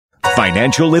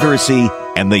financial literacy,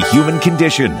 and the human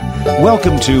condition.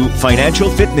 Welcome to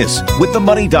Financial Fitness with the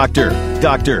Money Doctor,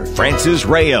 Dr. Francis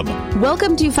Rayam.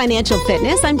 Welcome to Financial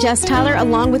Fitness. I'm Jess Tyler,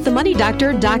 along with the Money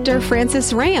Doctor, Dr.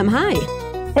 Francis Rayam. Hi.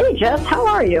 Hey, Jess, how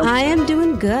are you? I am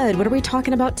doing good. What are we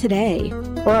talking about today?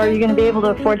 Well, are you going to be able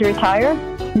to afford to retire?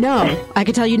 No, I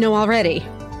can tell you no already.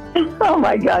 Oh,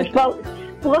 my gosh. Well,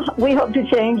 we hope to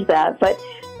change that, but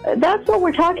that's what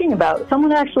we're talking about.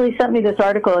 Someone actually sent me this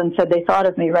article and said they thought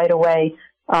of me right away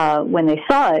when they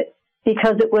saw it,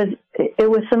 because it was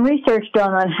some research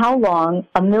done on how long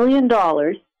 $1 million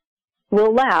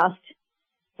will last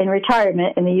in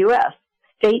retirement in the U.S.,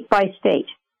 state by state.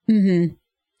 Mm-hmm.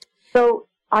 So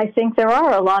I think there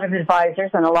are a lot of advisors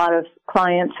and a lot of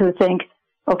clients who think,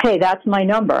 okay, that's my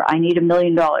number. I need $1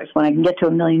 million. When I can get to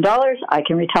 $1 million, I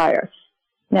can retire.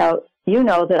 Now, you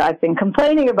know that I've been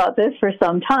complaining about this for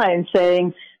some time,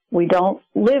 saying we don't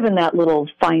live in that little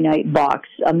finite box.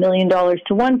 $1 million to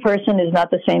one person is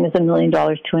not the same as $1 million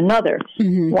to another.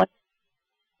 Mm-hmm. One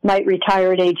might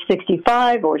retire at age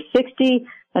 65 or 60.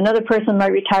 Another person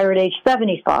might retire at age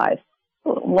 75.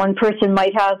 One person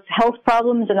might have health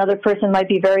problems. Another person might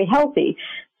be very healthy.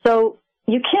 So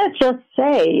you can't just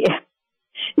say,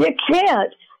 you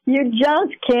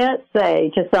just can't say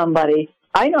to somebody,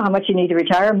 I know how much you need to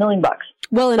retire, $1 million.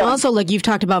 Well, and also, like you've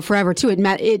talked about forever, too, it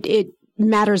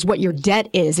matters what your debt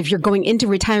is. If you're going into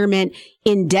retirement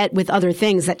in debt with other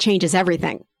things, that changes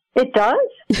everything. It does?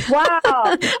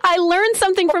 Wow. I learned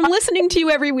something from listening to you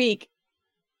every week.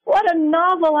 What a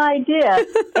novel idea.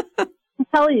 I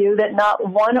tell you that not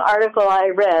one article I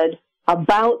read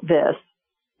about this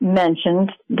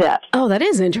mentioned debt. Oh, that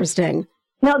is interesting.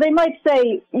 Now, they might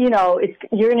say, you're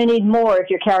going to need more if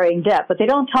you're carrying debt, but they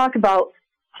don't talk about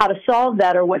how to solve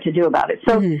that or what to do about it.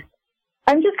 So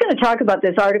I'm just going to talk about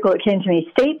this article. It came to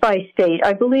me state by state.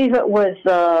 I believe it was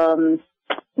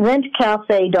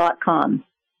rentcafe.com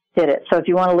did it. So if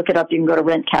you want to look it up, you can go to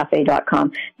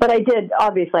rentcafe.com. But I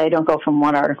don't go from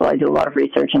one article. I do a lot of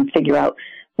research and figure out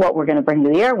what we're going to bring to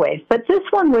the airwaves. But this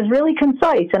one was really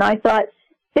concise, and I thought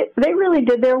they really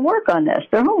did their work on this,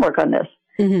 their homework on this.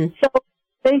 Mm-hmm. So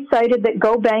they cited that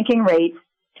Go Banking Rates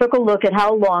took a look at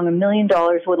how long $1 million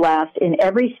would last in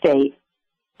every state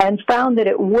and found that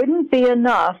it wouldn't be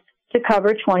enough to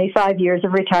cover 25 years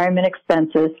of retirement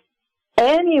expenses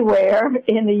anywhere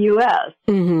in the U.S.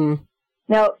 Mm-hmm.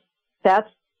 Now, that's,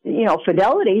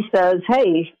 Fidelity says,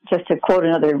 hey, just to quote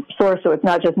another source, so it's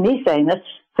not just me saying this,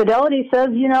 Fidelity says,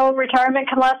 retirement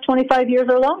can last 25 years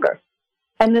or longer.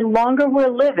 And the longer we're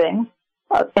living,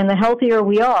 and the healthier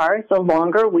we are, the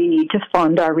longer we need to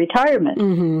fund our retirement.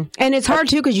 Mm-hmm. And it's hard,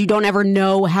 too, because you don't ever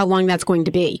know how long that's going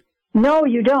to be. No,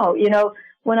 you don't.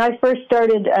 When I first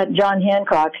started at John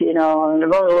Hancock,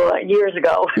 years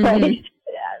ago, right?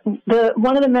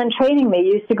 One of the men training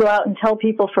me used to go out and tell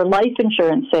people for life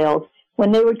insurance sales,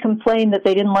 when they would complain that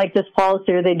they didn't like this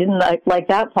policy or they didn't like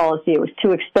that policy, it was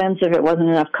too expensive, it wasn't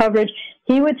enough coverage,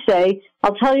 he would say,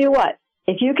 I'll tell you what,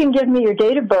 if you can give me your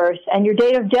date of birth and your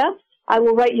date of death, I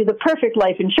will write you the perfect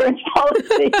life insurance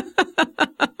policy.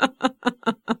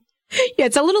 Yeah,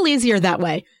 it's a little easier that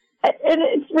way. And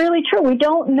it's really true. We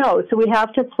don't know, so we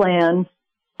have to plan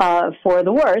for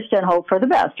the worst and hope for the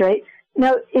best, right?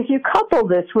 Now, if you couple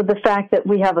this with the fact that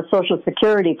we have a Social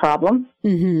Security problem,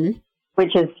 mm-hmm.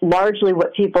 which is largely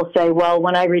what people say, well,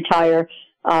 when I retire,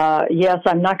 yes,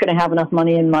 I'm not going to have enough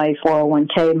money in my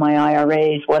 401k, my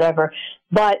IRAs, whatever,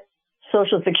 but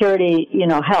Social Security,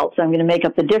 helps. I'm going to make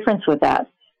up the difference with that.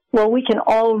 Well, we can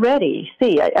already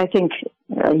see. I think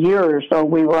a year or so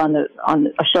we were on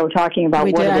a show talking about.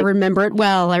 We did. I remember it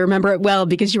well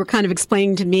because you were kind of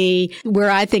explaining to me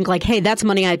where I think like, hey, that's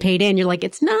money I paid in. You're like,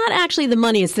 it's not actually the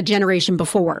money; it's the generation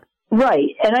before.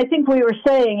 Right, and I think we were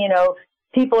saying,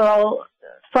 people are all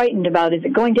frightened about, is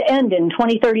it going to end in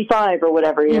 2035 or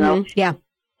whatever, Mm-hmm. Yeah.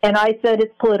 And I said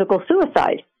it's political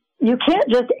suicide. You can't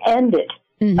just end it.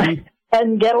 Mm-hmm.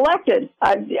 And get elected.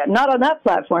 Not on that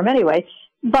platform anyway.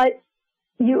 But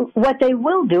what they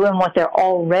will do and what they're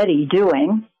already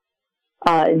doing,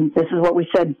 and this is what we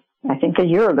said, I think a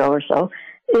year ago or so,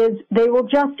 is they will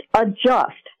just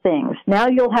adjust things. Now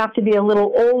you'll have to be a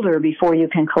little older before you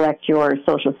can collect your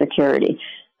Social Security.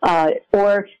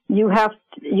 Or you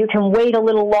can wait a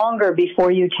little longer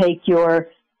before you take your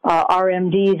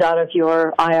RMDs out of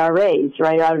your IRAs,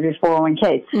 right, out of your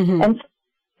 401ks. Mm-hmm. And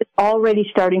it's already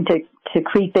starting to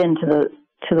creep into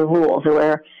the rules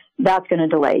where that's going to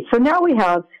delay. So now we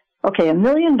have, $1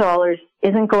 million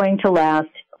isn't going to last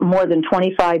more than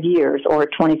 25 years or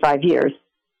 25 years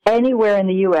anywhere in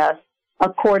the U.S.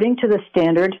 according to the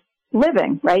standard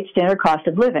living, right? Standard cost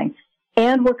of living.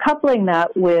 And we're coupling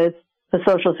that with the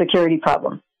Social Security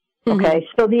problem. Okay,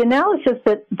 so the analysis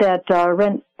that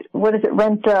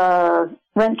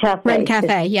Rent Cafe. Rent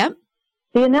Cafe, yep.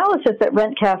 The analysis that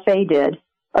Rent Cafe did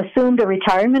assumed a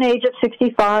retirement age of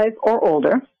 65 or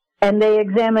older, and they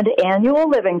examined annual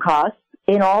living costs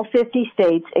in all 50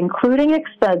 states, including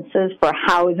expenses for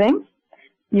housing,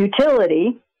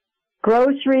 utility,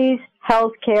 groceries,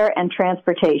 health care, and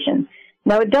transportation.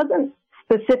 Now, it doesn't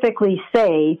specifically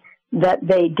say that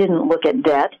they didn't look at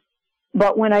debt,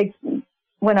 but when I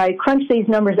crunch these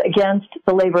numbers against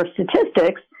the labor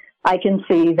statistics, I can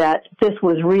see that this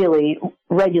was really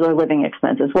regular living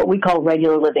expenses, what we call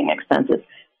regular living expenses,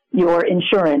 your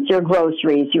insurance, your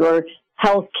groceries, your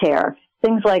health care,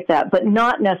 things like that, but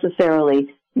not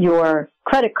necessarily your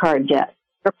credit card debt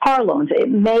or car loans. It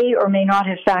may or may not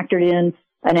have factored in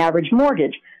an average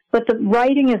mortgage, but the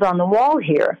writing is on the wall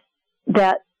here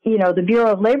that, the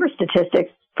Bureau of Labor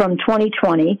Statistics from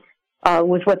 2020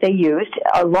 was what they used,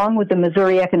 along with the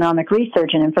Missouri Economic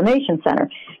Research and Information Center.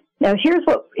 Now, here's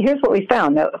what we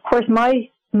found. Now, of course,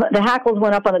 the hackles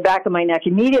went up on the back of my neck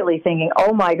immediately, thinking,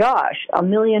 "Oh my gosh, $1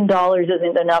 million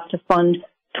isn't enough to fund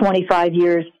 25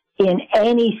 years in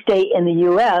any state in the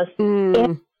U.S.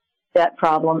 And that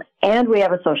problem, and we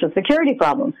have a Social Security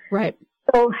problem." Right.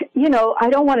 So, I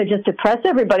don't want to just depress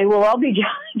everybody. We'll all be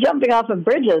jumping off of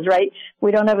bridges, right?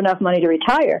 We don't have enough money to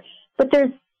retire, but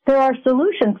there are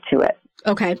solutions to it.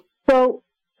 Okay. So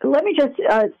let me just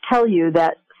tell you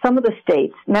that some of the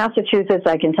states, Massachusetts,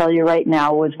 I can tell you right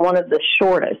now, was one of the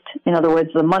shortest. In other words,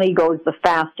 the money goes the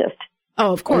fastest.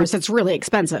 Oh, of course. It's really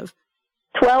expensive.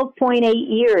 12.8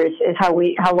 years is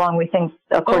how long we think,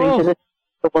 according to this,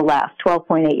 it will last.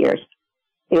 12.8 years.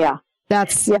 Yeah.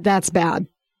 That's bad.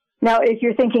 Now, if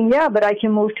you're thinking, yeah, but I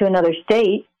can move to another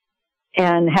state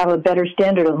and have a better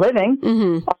standard of living,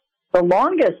 the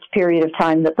longest period of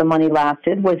time that the money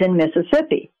lasted was in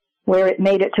Mississippi, where it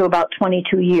made it to about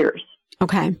 22 years.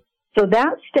 Okay. So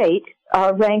that state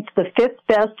ranked the 5th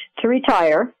best to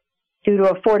retire due to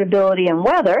affordability and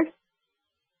weather,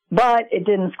 but it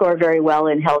didn't score very well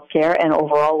in healthcare and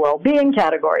overall well-being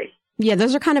categories. Yeah,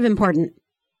 those are kind of important.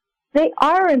 They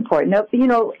are important. Now,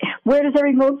 where does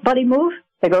everybody move?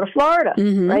 They go to Florida,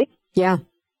 right? Yeah.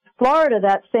 Florida,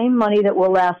 that same money that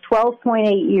will last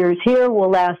 12.8 years here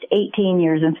will last 18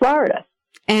 years in Florida.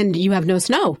 And you have no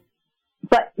snow.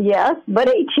 But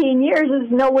 18 years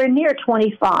is nowhere near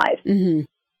 25.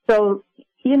 So,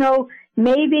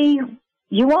 maybe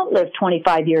you won't live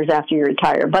 25 years after you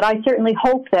retire, but I certainly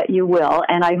hope that you will.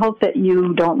 And I hope that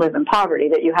you don't live in poverty,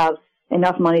 that you have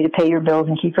enough money to pay your bills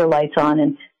and keep your lights on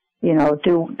and,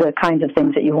 do the kinds of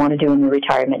things that you want to do in your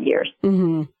retirement years.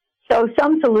 So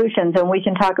some solutions, and we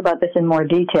can talk about this in more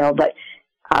detail, but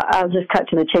I'll just cut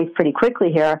to the chase pretty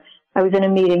quickly here. I was in a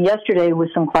meeting yesterday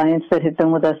with some clients that had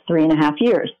been with us 3.5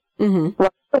 years. Well,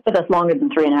 with us longer than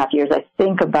 3.5 years. I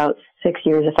think about 6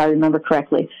 years, if I remember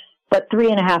correctly. But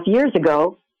 3.5 years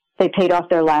ago, they paid off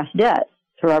their last debt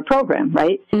through our program,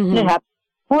 right? And it happened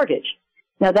with mortgage.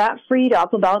 Now, that freed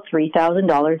up about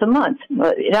 $3,000 a month.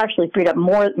 It actually freed up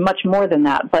much more than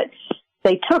that, but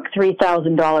they took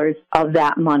 $3,000 of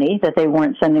that money that they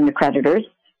weren't sending to creditors,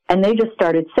 and they just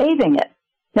started saving it.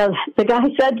 Now, the guy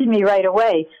said to me right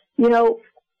away, we don't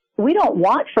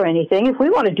want for anything. If we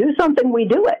want to do something, we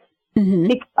do it.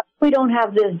 Because we don't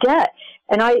have this debt.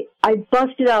 And I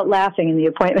busted out laughing in the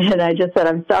appointment, and I just said,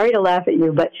 I'm sorry to laugh at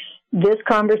you, but this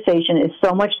conversation is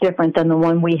so much different than the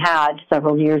one we had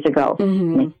several years ago.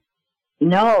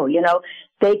 No,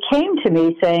 they came to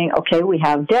me saying, okay, we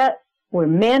have debt. We're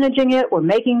managing it. We're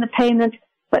making the payments.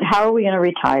 But how are we going to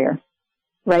retire?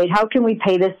 Right? How can we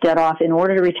pay this debt off in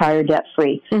order to retire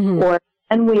debt-free? Or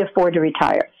can we afford to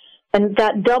retire? And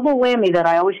that double whammy that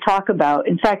I always talk about,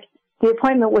 in fact, the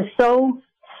appointment was so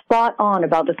spot on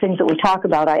about the things that we talk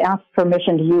about. I asked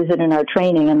permission to use it in our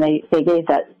training, and they gave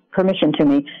that permission to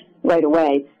me right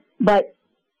away. But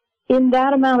in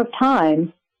that amount of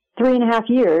time, 3.5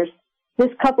 years, this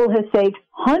couple has saved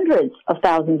hundreds of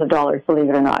thousands of dollars, believe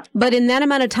it or not. But in that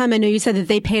amount of time, I know you said that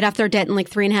they paid off their debt in like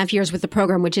 3.5 years with the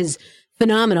program, which is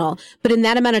phenomenal. But in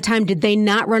that amount of time, did they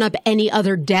not run up any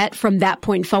other debt from that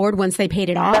point forward once they paid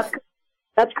it off?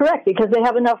 That's correct, because they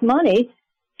have enough money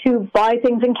to buy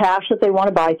things in cash that they want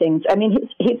to buy things. I mean,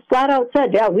 he flat out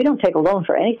said, yeah, we don't take a loan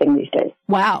for anything these days.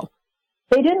 Wow.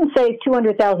 They didn't save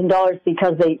 $200,000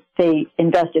 because they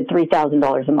invested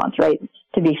 $3,000 a month, right?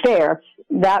 To be fair,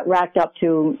 that racked up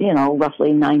to,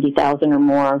 roughly $90,000 or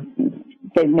more.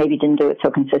 They maybe didn't do it so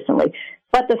consistently.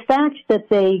 But the fact that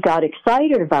they got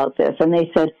excited about this, and they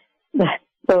said,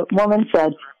 the woman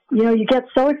said, you get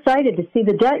so excited to see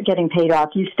the debt getting paid off.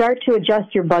 You start to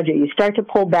adjust your budget. You start to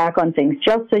pull back on things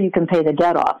just so you can pay the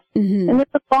debt off. Mm-hmm. And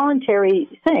it's a voluntary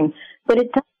thing, but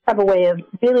it does have a way of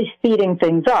really speeding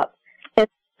things up. And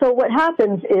so what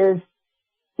happens is,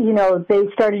 they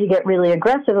started to get really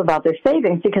aggressive about their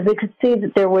savings because they could see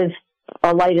that there was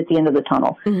a light at the end of the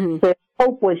tunnel. Mm-hmm. The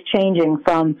hope was changing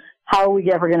from how are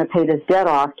we ever going to pay this debt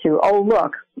off to, oh,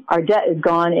 look, our debt is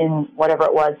gone in whatever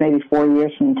it was, maybe 4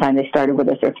 years from the time they started with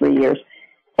us, or 3 years.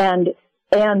 And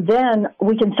then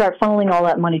we can start funneling all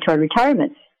that money toward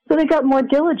retirement. So they got more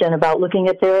diligent about looking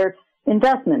at their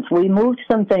investments. We moved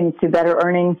some things to better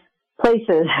earning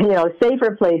places,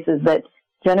 safer places that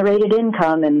generated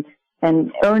income and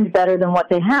earned better than what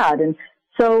they had. And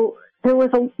so there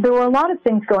were a lot of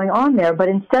things going on there, but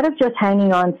instead of just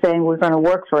hanging on saying we're going to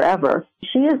work forever,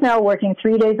 she is now working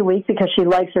 3 days a week because she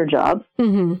likes her job.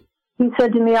 Mm-hmm. He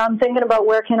said to me, I'm thinking about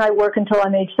where can I work until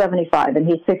I'm age 75, and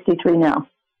he's 63 now.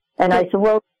 And I said,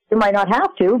 well, you might not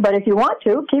have to, but if you want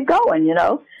to, keep going,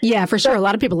 Yeah, for sure. A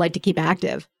lot of people like to keep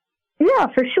active. Yeah,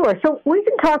 for sure. So we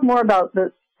can talk more about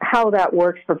how that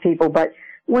works for people, but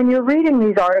when you're reading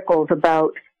these articles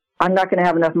about I'm not going to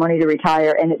have enough money to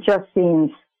retire, and it just seems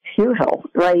futile,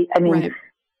 right? I mean, right.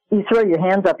 You throw your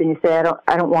hands up and you say, I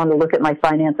don't want to look at my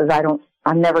finances.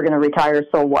 I'm never going to retire,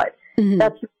 so what? Mm-hmm.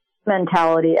 That's the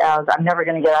mentality as I'm never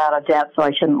going to get out of debt, so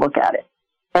I shouldn't look at it.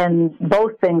 And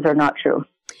both things are not true.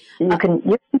 You can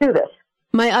do this.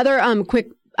 My other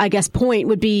quick, point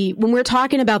would be when we're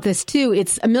talking about this too,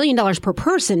 it's $1 million per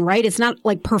person, right? It's not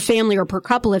like per family or per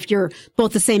couple if you're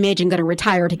both the same age and going to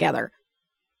retire together.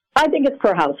 I think it's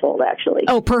per household, actually.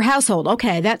 Oh, per household.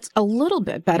 Okay, that's a little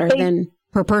bit better than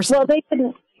per person. Well, they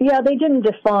didn't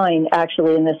define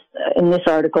actually in this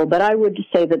article, but I would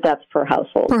say that that's per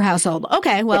household. Per household.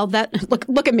 Okay, well, that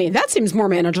look at me. That seems more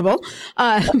manageable.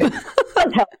 A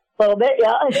little bit,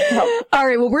 yeah. All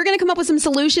right, well, we're going to come up with some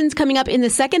solutions coming up in the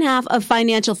second half of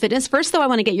Financial Fitness. First, though, I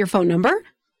want to get your phone number.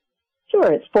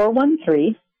 Sure, it's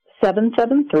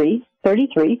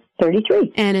 413-773-3333.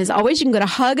 And as always, you can go to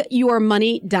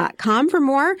hugyourmoney.com for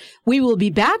more. We will be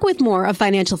back with more of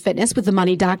Financial Fitness with the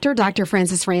Money Doctor, Dr.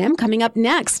 Francis Ram, coming up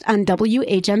next on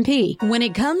WHMP. When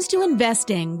it comes to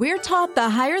investing, we're taught the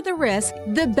higher the risk,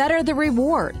 the better the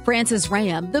reward. Francis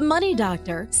Ram, the Money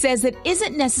Doctor, says it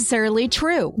isn't necessarily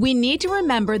true. We need to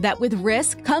remember that with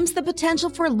risk comes the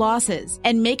potential for losses,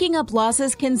 and making up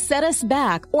losses can set us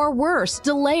back, or worse,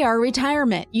 delay our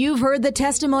retirement. You've heard the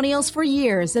testimonials for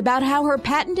years about how her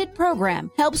patented program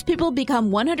helps people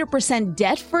become 100%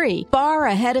 debt-free far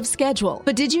ahead of schedule.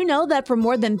 But did you know that for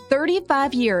more than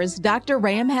 35 years, Dr.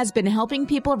 Ram has been helping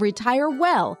people retire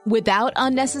well without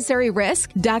unnecessary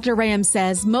risk? Dr. Ram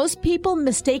says most people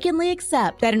mistakenly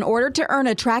accept that in order to earn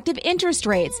attractive interest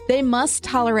rates, they must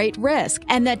tolerate risk,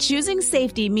 and that choosing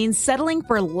safety means settling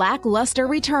for lackluster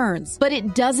returns. But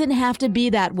it doesn't have to be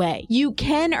that way. You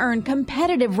can earn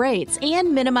competitive rates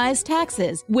and minimize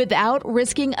taxes without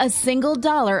risking a single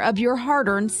dollar of your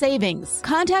hard-earned savings.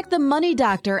 Contact the Money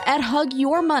Doctor at Hug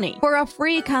Your Money for a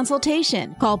free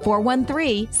consultation. Call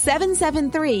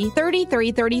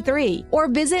 413-773-3333 or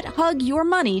visit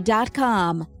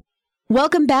hugyourmoney.com.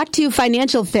 Welcome back to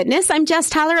Financial Fitness. I'm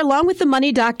Jess Tyler along with the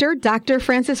Money Doctor, Dr.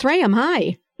 Francis Ram.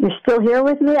 Hi. You're still here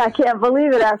with me? I can't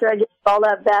believe it after I get all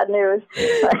that bad news.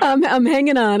 I'm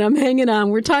hanging on.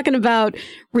 We're talking about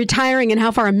retiring and how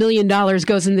far $1 million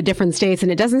goes in the different states,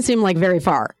 and it doesn't seem like very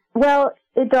far. Well,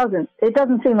 it doesn't. It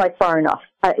doesn't seem like far enough.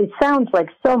 It sounds like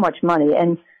so much money.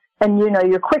 And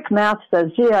your quick math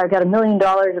says, gee, I got $1 million.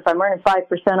 If I'm earning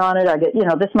 5% on it, I get,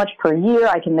 this much per year.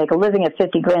 I can make a living at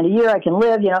 $50,000 a year. I can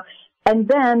live, And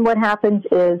then what happens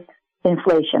is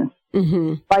inflation.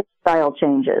 Mm-hmm. Lifestyle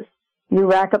changes. You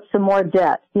rack up some more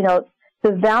debt. The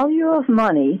value of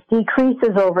money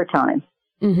decreases over time.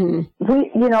 Mm-hmm.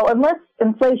 Unless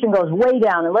inflation goes way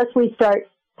down, unless we start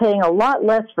paying a lot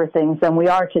less for things than we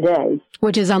are today.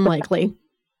 Which is unlikely.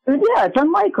 Yeah, it's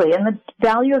unlikely. And the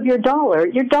value of your dollar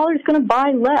is going to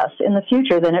buy less in the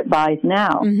future than it buys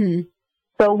now. Mm-hmm.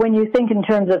 So when you think in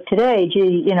terms of today,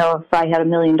 gee, if I had $1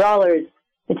 million,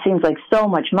 it seems like so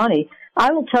much money.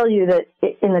 I will tell you that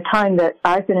in the time that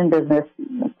I've been in business,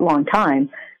 a long time,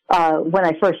 when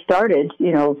I first started,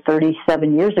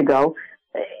 37 years ago,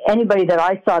 anybody that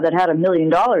I saw that had $1 million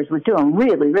was doing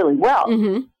really, really well.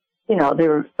 Mm-hmm. They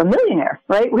were a millionaire,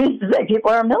 right? We used to say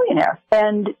people are a millionaire.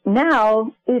 And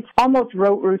now it's almost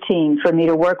rote routine for me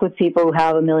to work with people who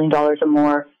have $1 million or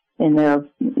more in their,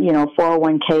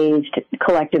 401ks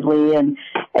collectively. And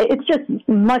it's just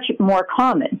much more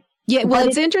common. Yeah, well,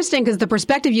 it's interesting because the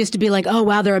perspective used to be like, oh,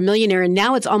 wow, they're a millionaire. And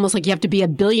now it's almost like you have to be a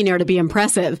billionaire to be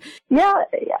impressive. Yeah,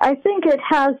 I think it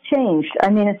has changed. I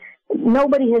mean,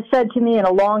 nobody has said to me in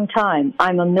a long time,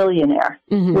 I'm a millionaire,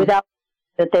 without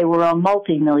that they were a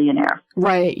multimillionaire.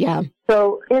 Right, yeah.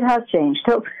 So it has changed.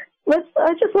 So let's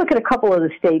just look at a couple of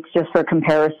the states just for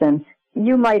comparison.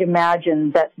 You might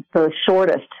imagine that the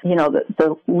shortest,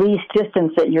 the least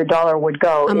distance that your dollar would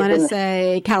go. I'm going to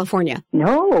say California.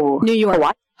 No. New York.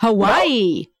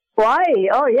 Hawaii. No. Hawaii.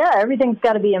 Oh, yeah. Everything's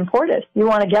got to be imported. You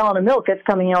want a gallon of milk, it's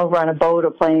coming over on a boat,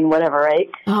 a plane, whatever, right?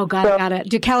 Oh, got it.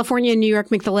 Did California and New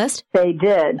York make the list? They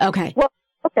did. Okay. Well,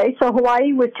 okay. So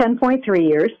Hawaii was 10.3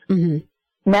 years. Mm-hmm.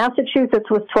 Massachusetts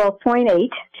was 12.8.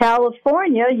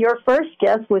 California, your first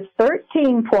guess, was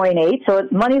 13.8. So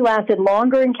money lasted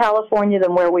longer in California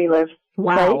than where we live.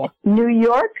 Wow. Right? New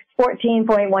York,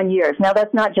 14.1 years. Now,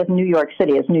 that's not just New York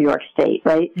City, it's New York State,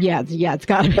 right? Yeah, it's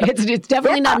got to be. It's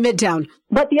definitely not Midtown.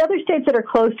 But the other states that are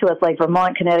close to us, like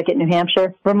Vermont, Connecticut, New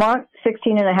Hampshire, Vermont,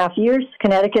 16.5 years,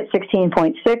 Connecticut,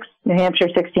 16.6, New Hampshire,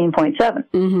 16.7.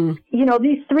 Mm-hmm.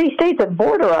 These three states that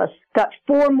border us got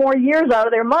 4 more years out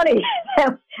of their money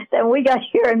than we got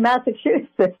here in Massachusetts.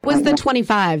 What was the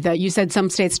 25 that you said some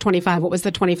states 25? What was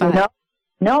the 25?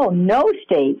 No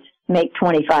states make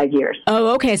 25 years.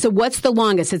 Oh, okay. So what's the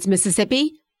longest? It's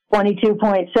Mississippi?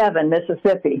 22.7,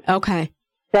 Mississippi. Okay.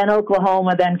 Then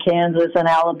Oklahoma, then Kansas, and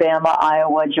Alabama,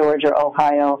 Iowa, Georgia,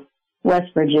 Ohio,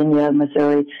 West Virginia,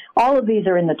 Missouri. All of these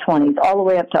are in the 20s, all the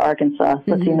way up to Arkansas.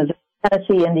 Let's see, Missouri,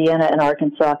 Tennessee, Indiana, and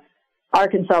Arkansas.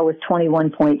 Arkansas was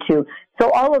 21.2.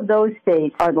 So all of those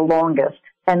states are the longest,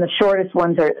 and the shortest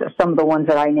ones are some of the ones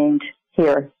that I named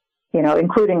here,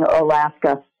 including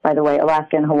Alaska. By the way,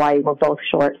 Alaska and Hawaii were both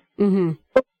short. Mm-hmm.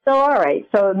 So, all right.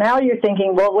 So now you're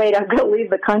thinking, well, wait, I'm going to leave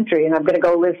the country and I'm going to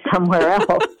go live somewhere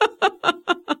else.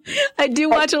 I do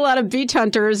watch a lot of beach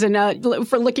hunters and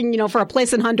for looking, for a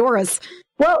place in Honduras.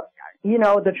 Well,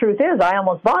 the truth is I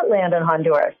almost bought land in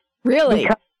Honduras. Really?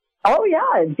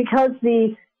 Because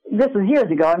this was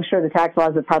years ago. I'm sure the tax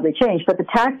laws have probably changed, but the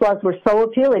tax laws were so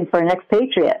appealing for an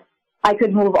expatriate. I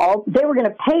could move they were going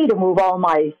to pay to move all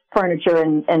my furniture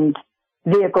and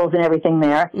vehicles and everything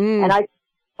there. And I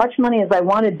much money as I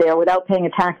wanted there without paying a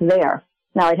tax there.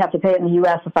 Now, I'd have to pay it in the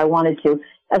U.S. if I wanted to,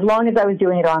 as long as I was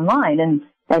doing it online. And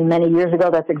many years ago,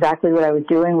 that's exactly what I was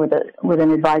doing with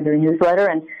an advisory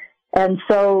newsletter. And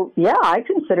so, yeah, I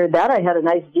considered that. I had a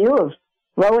nice view of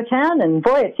Roatan, and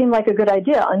boy, it seemed like a good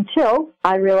idea until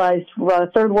I realized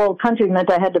a third world country meant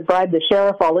I had to bribe the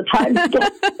sheriff all the time to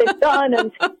get it done.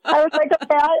 And I was like,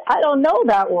 okay, I don't know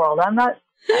that world. I'm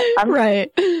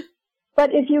right.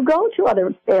 But if you go to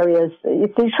other areas,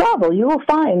 if you travel, you will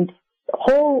find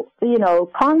whole,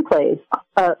 enclaves,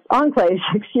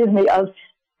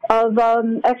 of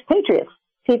expatriates,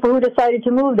 people who decided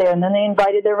to move there, and then they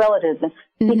invited their relatives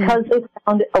because they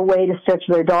found a way to stretch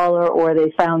their dollar, or they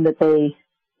found that they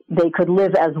could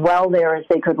live as well there as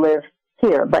they could live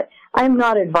here. But I'm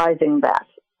not advising that.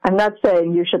 I'm not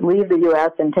saying you should leave the U.S.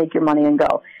 and take your money and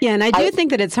go. Yeah, and I do think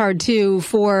that it's hard, too,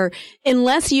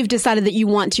 unless you've decided that you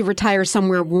want to retire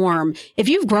somewhere warm. If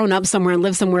you've grown up somewhere and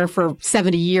lived somewhere for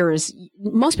 70 years,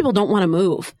 most people don't want to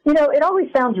move. It always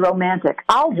sounds romantic.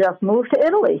 I'll just move to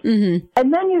Italy. Mm-hmm.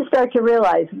 And then you start to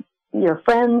realize your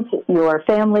friends, your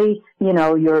family,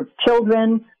 your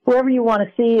children, whoever you want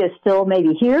to see is still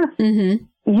maybe here.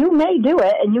 Mm-hmm. You may do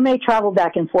it, and you may travel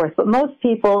back and forth, but most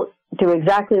people do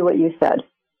exactly what you said.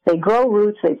 They grow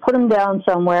roots, they put them down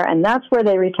somewhere, and that's where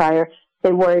they retire.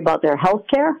 They worry about their health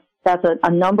care. That's a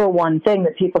number one thing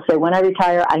that people say, when I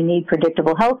retire, I need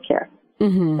predictable health care.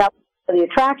 Mm-hmm. That's one of the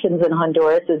attractions in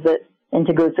Honduras is that in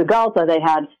Tegucigalpa, they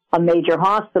had a major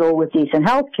hospital with decent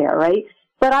health care, right?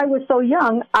 But I was so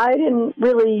young, I didn't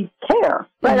really care,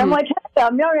 right? Mm-hmm. I'm like, hey,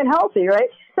 I'm young and healthy, right?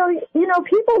 So,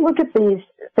 people look at these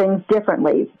things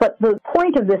differently. But the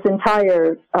point of this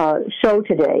entire show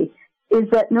today is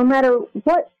that no matter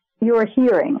what you're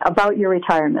hearing about your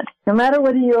retirement, no matter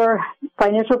whether your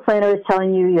financial planner is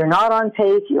telling you you're not on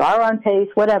pace, you are on pace,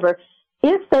 whatever,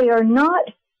 if they are not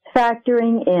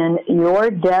factoring in your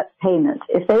debt payment,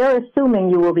 if they are assuming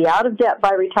you will be out of debt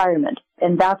by retirement,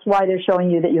 and that's why they're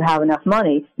showing you that you have enough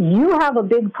money, you have a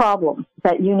big problem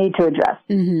that you need to address.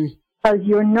 Mm-hmm. Because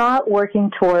you're not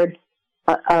working toward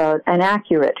an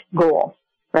accurate goal,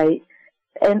 right?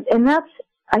 And that's,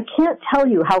 I can't tell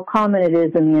you how common it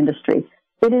is in the industry.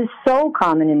 It is so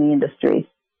common in the industry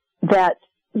that,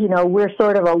 we're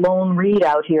sort of a lone read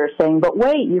out here saying, but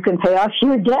wait, you can pay off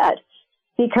your debt,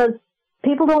 because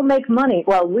people don't make money.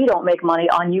 Well, we don't make money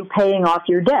on you paying off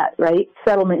your debt, right?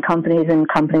 Settlement companies and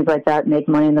companies like that make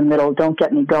money in the middle. Don't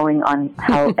get me going on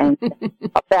how angry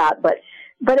about that.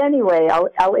 But anyway,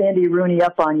 I'll Andy Rooney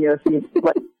up on you if you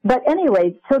But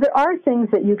anyway, so there are things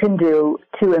that you can do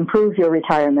to improve your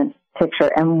retirement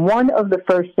picture. And one of the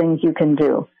first things you can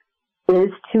do is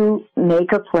to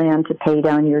make a plan to pay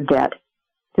down your debt,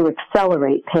 to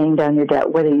accelerate paying down your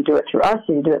debt, whether you do it through us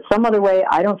or you do it some other way,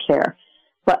 I don't care.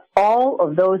 But all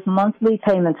of those monthly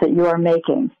payments that you are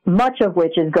making, much of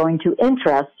which is going to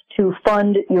interest to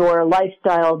fund your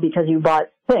lifestyle because you bought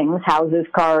things, houses,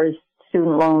 cars,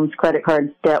 student loans, credit cards,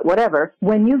 debt, whatever.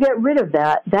 When you get rid of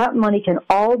that, that money can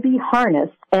all be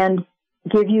harnessed and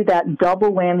give you that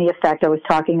double whammy effect I was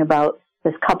talking about,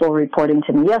 this couple reporting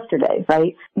to me yesterday,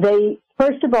 right?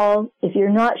 First of all, if you're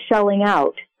not shelling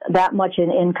out that much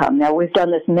in income, now we've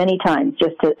done this many times,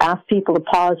 just to ask people to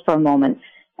pause for a moment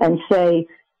and say,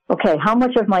 okay, how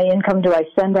much of my income do I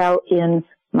send out in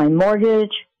my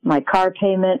mortgage, my car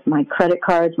payment, my credit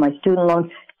cards, my student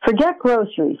loans? Forget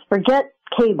groceries, forget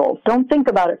cable. Don't think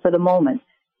about it for the moment.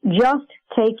 Just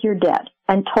take your debt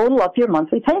and total up your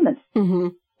monthly payments. Mm-hmm.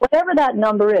 Whatever that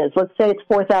number is, let's say it's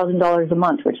 $4,000 a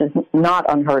month, which is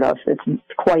not unheard of. It's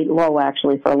quite low,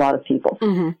 actually, for a lot of people.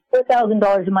 Mm-hmm.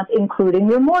 $4,000 a month, including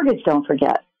your mortgage, don't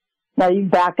forget. Now, you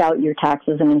back out your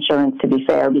taxes and insurance, to be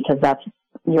fair, because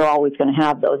you're always going to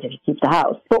have those if you keep the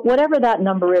house. But whatever that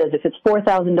number is, if it's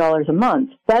 $4,000 a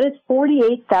month, that is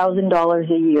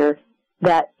 $48,000 a year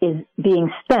that is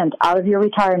being spent out of your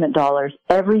retirement dollars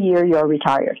every year you're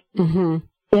retired. Mm-hmm.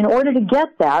 In order to get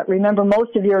that, remember,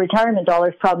 most of your retirement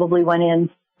dollars probably went in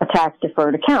a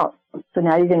tax-deferred account. So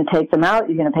now you're going to take them out.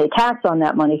 You're going to pay tax on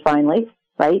that money finally,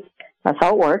 right? That's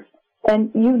how it works.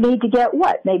 And you need to get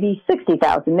what? Maybe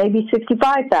 $60,000, maybe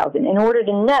 $65,000 in order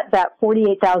to net that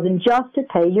 $48,000 just to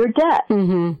pay your debt.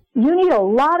 Mm-hmm. You need a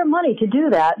lot of money to do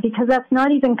that because that's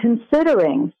not even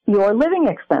considering your living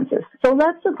expenses. So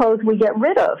let's suppose we get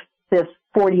rid of this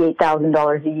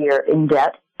 $48,000 a year in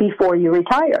debt before you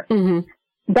retire. Mm-hmm.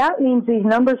 That means these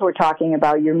numbers we're talking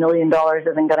about, your $1 million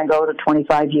isn't going to go to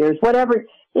 25 years, whatever.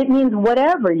 It means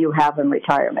whatever you have in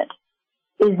retirement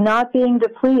is not being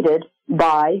depleted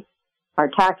by our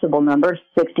taxable number,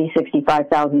 $60,000,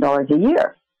 $65,000 a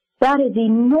year. That is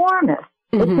enormous.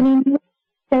 Mm-hmm. It's an enormous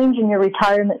change in your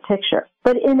retirement picture.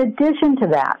 But in addition to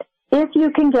that, if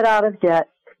you can get out of debt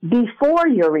before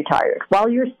you're retired, while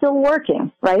you're still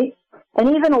working, right? And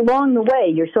even along the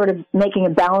way, you're sort of making a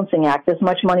balancing act. This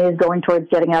much money is going towards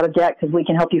getting out of debt because we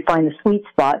can help you find the sweet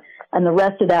spot, and the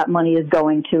rest of that money is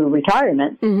going to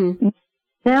retirement. Mm-hmm.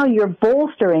 Now you're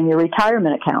bolstering your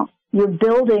retirement account. You're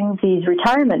building these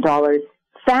retirement dollars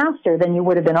faster than you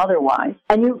would have been otherwise.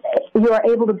 And you are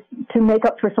able to make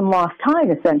up for some lost time,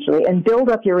 essentially, and build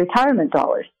up your retirement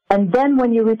dollars. And then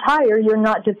when you retire, you're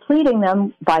not depleting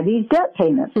them by these debt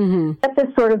payments. Mm-hmm. That's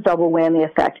this sort of double whammy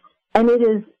effect. And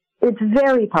it's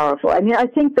very powerful. I mean, I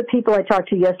think the people I talked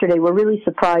to yesterday were really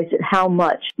surprised at how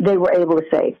much they were able to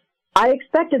save. I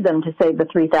expected them to save the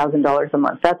 $3,000 a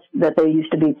month. That's that they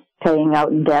used to be paying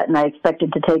out in debt, and I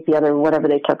expected to take the other, whatever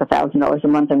they took, $1,000 a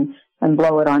month and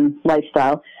blow it on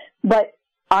lifestyle. But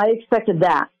I expected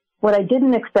that. What I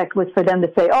didn't expect was for them to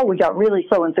say, oh, we got really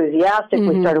so enthusiastic.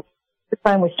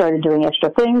 Mm-hmm. We started doing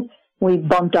extra things. We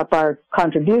bumped up our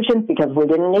contributions because we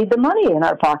didn't need the money in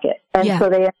our pocket. And so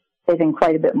they ended up saving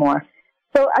quite a bit more.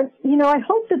 So, I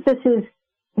hope that this is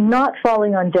not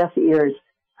falling on deaf ears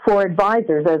for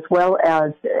advisors as well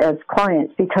as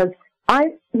clients, because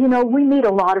we meet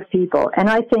a lot of people, and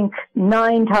I think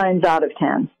 9 times out of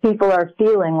 10, people are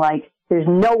feeling like there's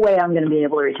no way I'm going to be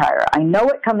able to retire. I know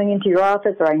it coming into your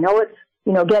office, or I know it,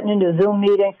 getting into a Zoom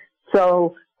meeting.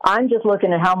 So I'm just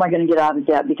looking at how am I going to get out of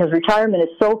debt, because retirement is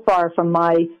so far from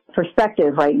my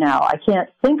perspective right now. I can't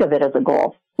think of it as a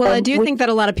goal. Well, I do think that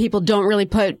a lot of people don't really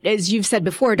put, as you've said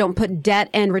before, don't put debt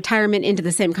and retirement into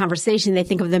the same conversation. They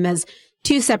think of them as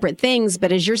two separate things,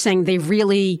 but as you're saying, they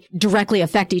really directly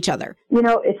affect each other.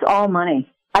 It's all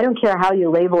money. I don't care how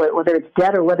you label it, whether it's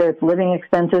debt or whether it's living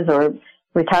expenses or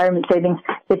retirement savings.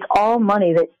 It's all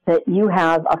money that you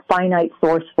have a finite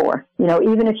source for.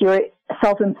 Even if you're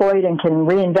self-employed and can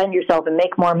reinvent yourself and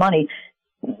make more money,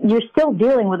 you're still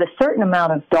dealing with a certain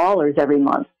amount of dollars every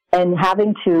month and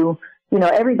having to,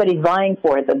 everybody's vying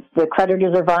for it. The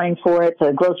creditors are vying for it.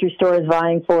 The grocery store is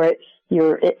vying for it.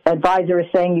 Your advisor is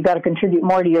saying you got to contribute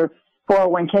more to your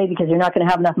 401k because you're not going to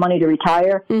have enough money to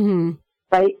retire. Mm-hmm.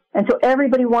 Right? And so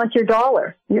everybody wants your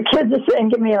dollar. Your kids are saying,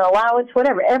 give me an allowance,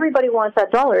 whatever. Everybody wants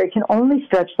that dollar. It can only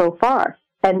stretch so far.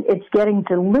 And it's getting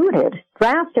diluted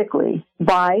drastically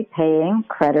by paying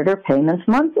creditor payments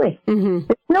monthly. Mm-hmm.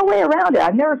 There's no way around it.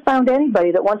 I've never found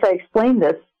anybody that once I explained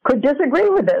this could disagree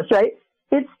with this, right?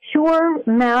 It's pure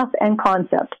math and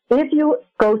concept. If you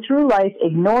go through life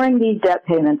ignoring these debt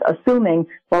payments, assuming,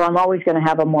 well, I'm always going to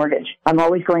have a mortgage, I'm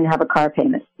always going to have a car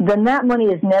payment, then that money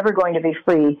is never going to be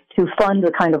free to fund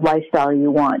the kind of lifestyle you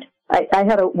want. I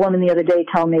had a woman the other day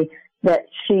tell me that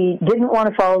she didn't want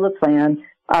to follow the plan.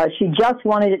 She just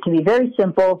wanted it to be very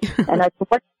simple. And I said,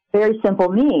 what does very simple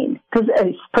mean? Because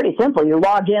it's pretty simple. You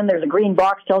log in, there's a green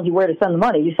box, tells you where to send the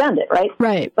money. You send it, right?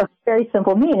 Right. What's very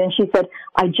simple mean? And she said,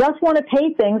 I just want to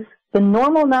pay things the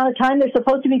normal amount of time they're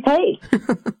supposed to be paid.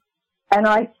 And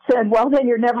I said, well, then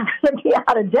you're never going to be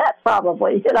out of debt,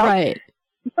 probably. You know? Right.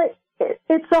 But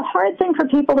it's a hard thing for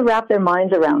people to wrap their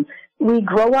minds around. We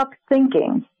grow up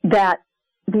thinking that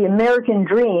the American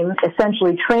dream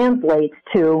essentially translates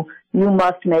to you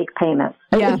must make payments.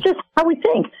 Yeah. It's just how we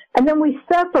think. And then we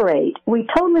totally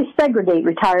segregate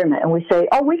retirement, and we say,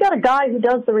 oh, we got a guy who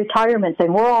does the retirement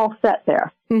thing. We're all set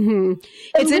there. Mm-hmm.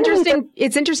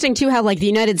 It's interesting too how like the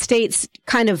United States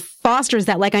kind of fosters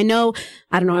that. Like I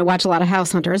watch a lot of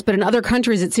House Hunters, but in other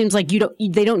countries it seems like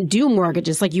they don't do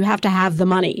mortgages. Like you have to have the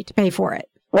money to pay for it.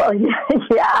 Well, yeah,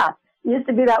 it used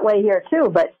to be that way here too.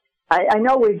 But I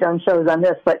know we've done shows on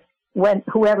this, but when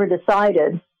whoever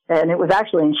decided, and it was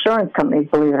actually insurance companies,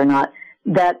 believe it or not,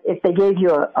 that if they gave you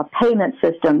a payment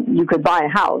system, you could buy a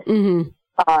house. Mm-hmm.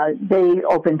 They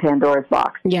opened Pandora's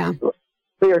box. Yeah.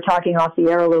 We were talking off the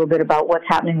air a little bit about what's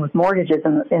happening with mortgages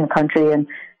in the country. And,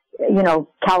 you know,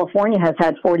 California has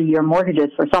had 40-year mortgages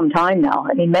for some time now.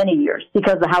 I mean, many years,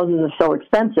 because the houses are so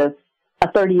expensive. A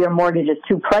 30-year mortgage is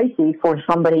too pricey for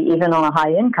somebody, even on a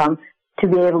high income, to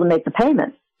be able to make the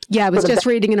payment. Yeah, I was just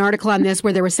reading an article on this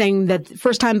where they were saying that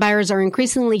first-time buyers are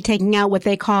increasingly taking out what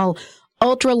they call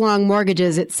ultra-long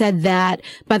mortgages. It said that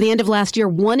by the end of last year,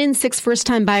 1 in 6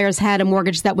 first-time buyers had a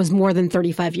mortgage that was more than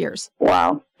 35 years.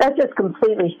 Wow. That's just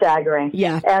completely staggering.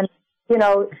 Yeah. And, you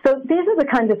know, so these are the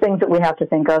kinds of things that we have to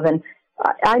think of. And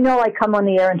I know I come on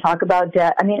the air and talk about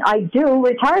debt. I mean, I do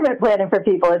retirement planning for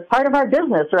people. It's part of our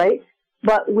business, right?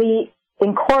 But we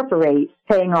incorporate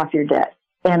paying off your debt.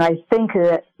 And I think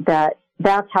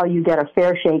that's how you get a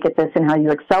fair shake at this and how you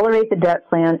accelerate the debt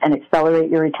plan and accelerate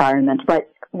your retirement.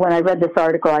 But when I read this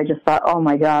article, I just thought, oh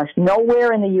my gosh,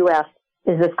 nowhere in the U.S.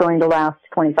 is this going to last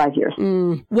 25 years.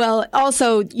 Well,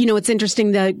 also, you know, it's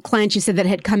interesting, the clients you said that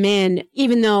had come in,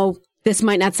 even though this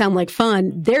might not sound like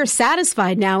fun, they're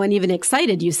satisfied now and even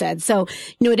excited, you said. So,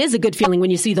 you know, it is a good feeling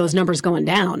when you see those numbers going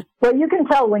down. Well, you can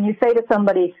tell when you say to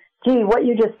somebody, gee, what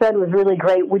you just said was really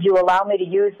great. Would you allow me to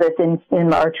use this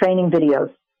in our training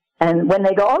videos? And when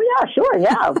they go, oh, yeah, sure,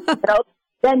 yeah, you know,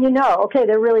 then you know, okay,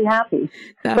 they're really happy.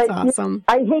 That's awesome.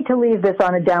 I hate to leave this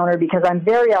on a downer because I'm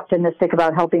very optimistic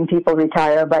about helping people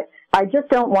retire, but I just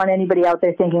don't want anybody out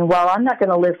there thinking, well, I'm not going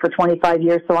to live for 25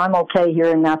 years, so I'm okay here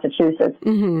in Massachusetts.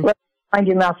 Mm-hmm. Let's find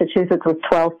you Massachusetts with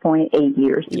 12.8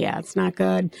 years. Yeah, it's not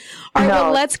good. All right,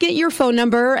 well, let's get your phone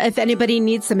number if anybody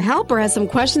needs some help or has some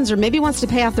questions or maybe wants to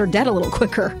pay off their debt a little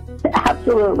quicker.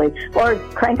 Absolutely. Or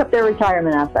crank up their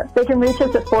retirement assets. They can reach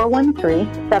us at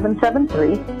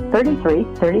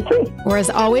 413-773-3333. Or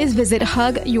as always, visit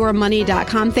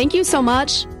hugyourmoney.com. Thank you so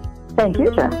much. Thank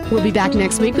you, Jen. We'll be back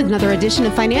next week with another edition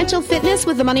of Financial Fitness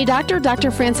with the Money Doctor,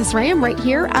 Dr. Francis Ram, right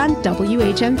here on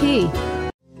WHMP.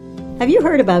 Have you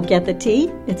heard about Get the Tea?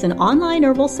 It's an online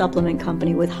herbal supplement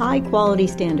company with high-quality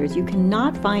standards. You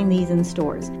cannot find these in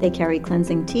stores. They carry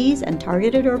cleansing teas and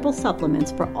targeted herbal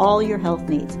supplements for all your health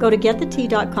needs. Go to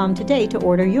getthetea.com today to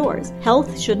order yours.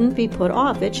 Health shouldn't be put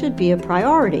off. It should be a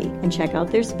priority. And check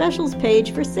out their specials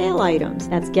page for sale items.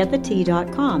 That's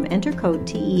getthetea.com. Enter code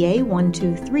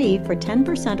TEA123 for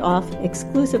 10% off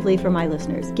exclusively for my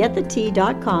listeners.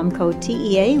 Getthetea.com, code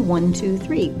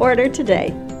TEA123. Order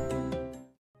today.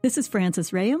 This is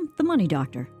Francis Rayam, the Money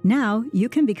Doctor. Now you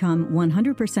can become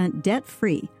 100%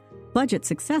 debt-free, budget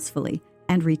successfully,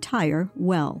 and retire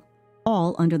well,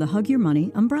 all under the Hug Your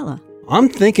Money umbrella. I'm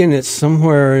thinking it's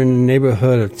somewhere in the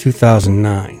neighborhood of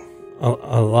 2009.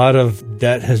 A lot of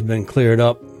debt has been cleared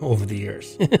up over the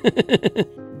years.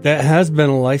 That has been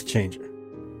a life changer.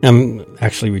 I'm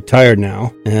actually retired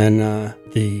now, and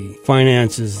the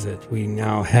finances that we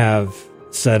now have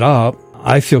set up,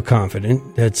 I feel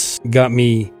confident. It's got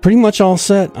me pretty much all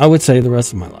set, I would say, the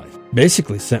rest of my life.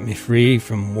 Basically set me free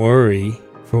from worry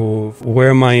for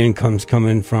where my income's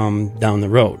coming from down the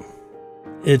road.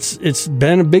 It's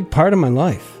been a big part of my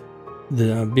life,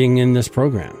 being in this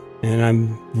program. And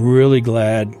I'm really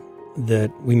glad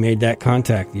that we made that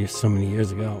contact so many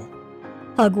years ago.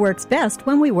 Hug works best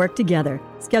when we work together.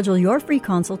 Schedule your free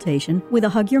consultation with a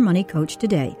Hug Your Money coach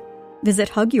today. Visit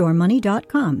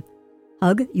hugyourmoney.com.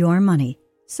 Hug Your Money.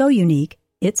 So unique,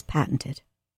 it's patented.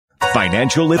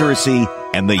 financial literacy,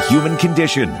 and the human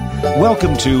condition.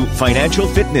 Welcome to Financial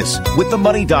Fitness with the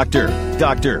Money Doctor,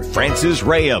 Dr. Francis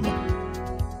Rayam.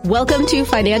 Welcome to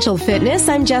Financial Fitness.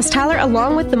 I'm Jess Tyler,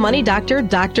 along with the Money Doctor,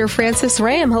 Dr. Francis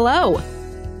Rayam. Hello.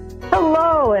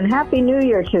 Hello, and Happy New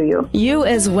Year to you. You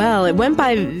as well. It went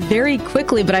by very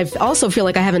quickly, but I also feel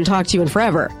like I haven't talked to you in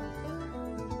forever.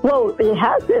 Well, it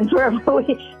has been forever.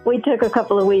 We took a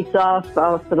couple of weeks off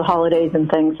for the holidays and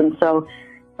things, and so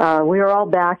we are all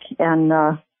back and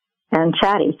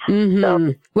chatty. Mm-hmm.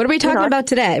 So, what are we talking about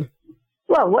today?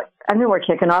 Well, we're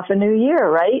kicking off a new year,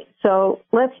 right? So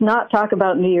let's not talk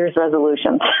about New Year's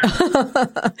resolutions.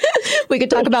 We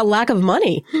could talk about lack of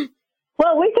money.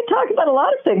 Well, we could talk about a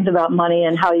lot of things about money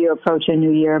and how you approach a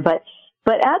new year, but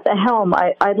at the helm,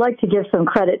 I'd like to give some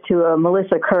credit to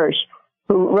Melissa Kirsch,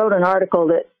 who wrote an article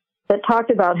that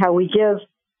talked about how we give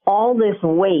all this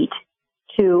weight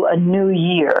to a new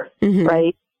year, mm-hmm.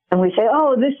 right? And we say,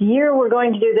 oh, this year we're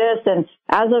going to do this, and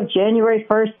as of January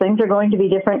 1st, things are going to be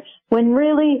different, when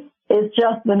really it's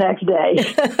just the next day.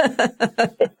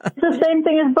 It's the same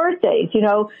thing as birthdays. You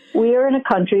know, we are in a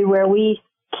country where we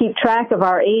keep track of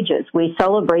our ages. We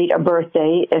celebrate a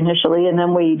birthday initially, and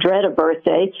then we dread a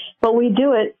birthday, but we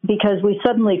do it because we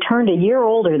suddenly turned a year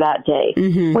older that day.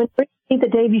 Mm-hmm. When the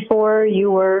day before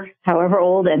you were however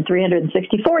old and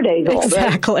 364 days old.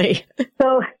 Exactly. Right?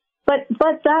 So, but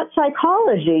that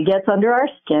psychology gets under our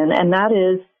skin, and that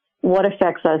is what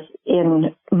affects us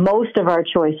in most of our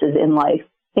choices in life,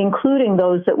 including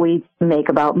those that we make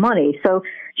about money. So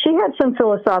she had some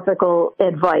philosophical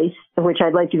advice, which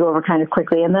I'd like to go over kind of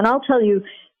quickly, and then I'll tell you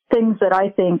things that I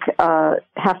think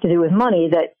have to do with money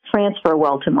that transfer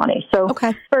well to money. So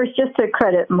First, just to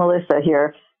credit Melissa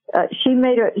here,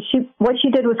 what she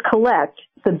did was collect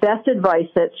the best advice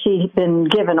that she'd been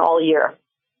given all year.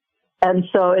 And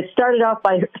so it started off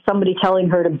by somebody telling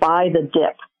her to buy the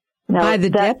dip. Now, buy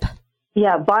the dip?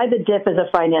 Yeah, buy the dip is a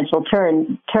financial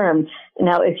term.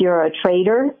 Now, if you're a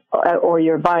trader or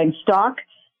you're buying stock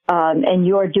and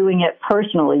you're doing it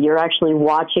personally, you're actually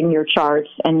watching your charts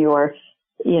and you're,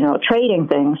 trading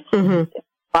things, mm-hmm.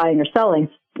 buying or selling,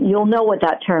 you'll know what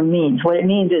that term means. What it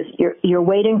means is you're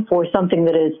waiting for something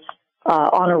that is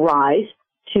on a rise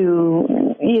to,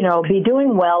 be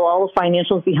doing well. All the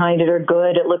financials behind it are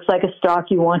good. It looks like a stock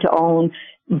you want to own,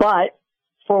 but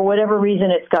for whatever reason,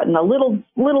 it's gotten a little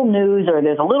news, or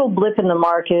there's a little blip in the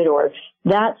market, or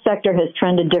that sector has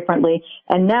trended differently,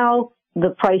 and now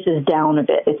the price is down a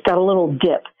bit. It's got a little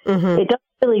dip. Mm-hmm. It doesn't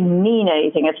really mean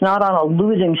anything. It's not on a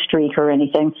losing streak or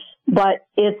anything, but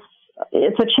it's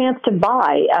a chance to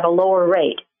buy at a lower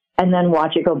rate and then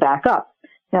watch it go back up.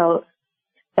 Now,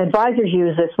 advisors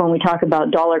use this when we talk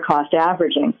about dollar cost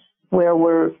averaging,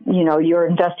 where you're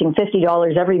investing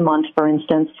 $50 every month, for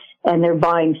instance, and they're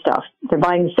buying stuff. They're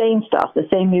buying the same stuff, the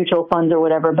same mutual funds or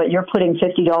whatever, but you're putting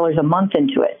 $50 a month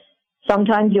into it.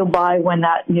 Sometimes you'll buy when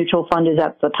that mutual fund is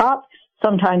at the top.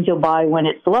 Sometimes you'll buy when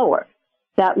it's lower.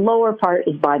 That lower part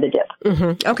is buy the dip.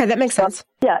 Mm-hmm. Okay, that makes sense.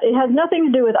 Yeah, it has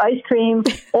nothing to do with ice cream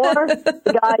or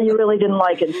the guy you really didn't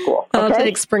like in school. Okay? I'll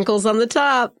take sprinkles on the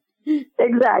top.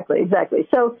 Exactly.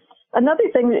 So another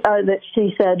thing that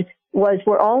she said was,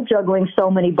 we're all juggling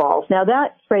so many balls. Now,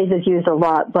 that phrase is used a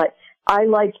lot, but I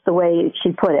liked the way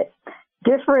she put it.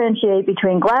 Differentiate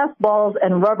between glass balls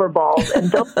and rubber balls,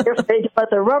 and don't be afraid to let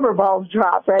the rubber balls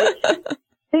drop, right?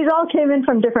 These all came in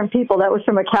from different people. That was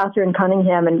from a Catherine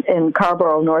Cunningham in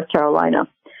Carborough, North Carolina.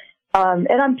 And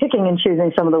I'm picking and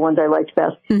choosing some of the ones I liked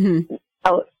best. Mm-hmm.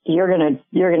 Oh, you're gonna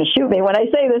shoot me when I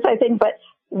say this, I think, but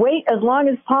wait as long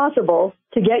as possible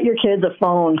to get your kids a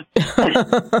phone.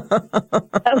 that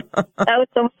was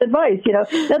someone's advice, Now,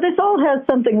 this all has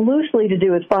something loosely to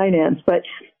do with finance, but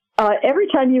every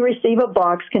time you receive a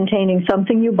box containing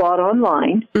something you bought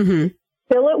online, mm-hmm.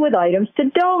 fill it with items to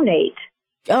donate.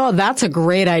 Oh, that's a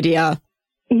great idea.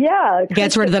 Yeah.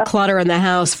 Gets rid of the clutter in the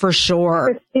house for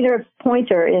sure. Christina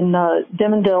Pointer in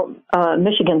Demondale,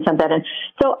 Michigan sent that in.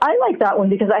 So I like that one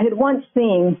because I had once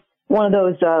seen one of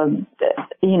those,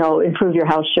 improve your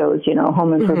house shows,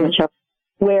 home improvement mm-hmm. shows,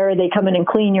 where they come in and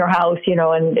clean your house,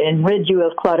 and rid you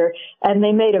of clutter. And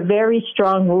they made a very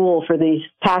strong rule for these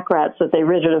pack rats that they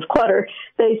rid of clutter.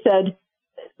 They said,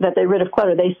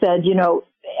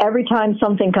 every time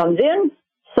something comes in,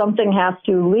 something has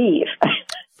to leave.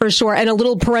 For sure. And a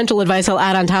little parental advice I'll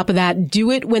add on top of that.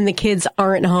 Do it when the kids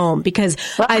aren't home, because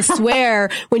I swear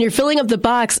when you're filling up the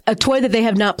box, a toy that they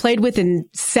have not played with in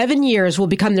 7 years will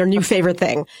become their new favorite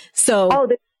thing. So,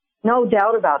 there's no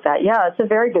doubt about that. Yeah, it's a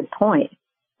very good point.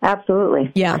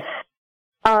 Absolutely. Yeah.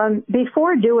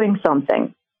 Before doing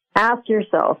something, ask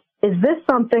yourself, is this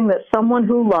something that someone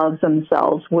who loves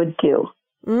themselves would do?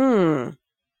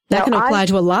 That can apply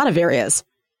to a lot of areas.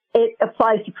 It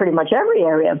applies to pretty much every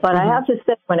area, but I have to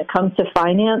say when it comes to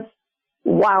finance,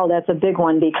 wow, that's a big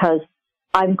one because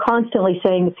I'm constantly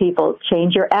saying to people,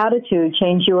 change your attitude,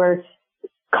 change your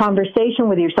conversation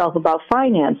with yourself about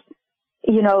finance.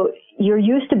 You know, you're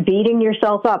used to beating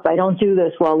yourself up. I don't do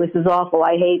this well. This is awful.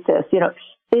 I hate this. You know,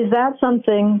 is that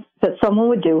something that someone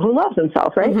would do who loves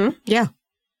himself, right? Mm-hmm. Yeah.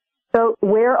 So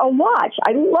wear a watch.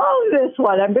 I love this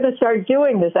one. I'm going to start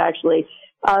doing this actually.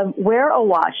 Wear a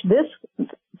watch. This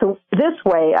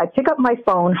way, I pick up my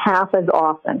phone half as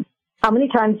often. How many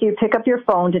times do you pick up your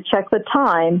phone to check the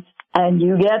time and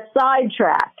you get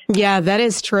sidetracked? Yeah, that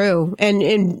is true.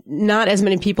 And not as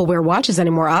many people wear watches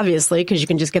anymore, obviously, because you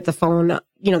can just get the phone,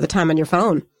 you know, the time on your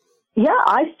phone. Yeah,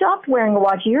 I stopped wearing a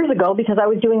watch years ago because I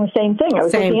was doing the same thing. I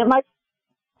was looking at my,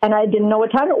 and I didn't know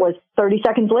what time it was. 30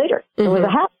 seconds later, it was a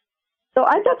half. So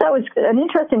I thought that was an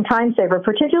interesting time saver,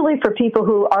 particularly for people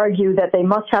who argue that they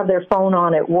must have their phone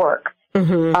on at work.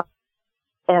 Mm-hmm.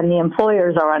 And the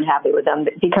employers are unhappy with them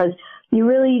because you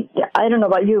really, I don't know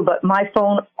about you, but my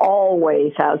phone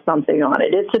always has something on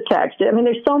it. It's a text. I mean,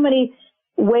 there's so many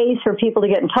ways for people to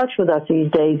get in touch with us these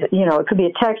days. You know, it could be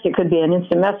a text, it could be an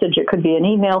instant message, it could be an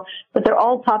email, but they're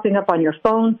all popping up on your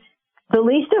phone. The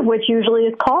least of which usually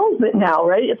is calls now,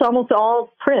 right? It's almost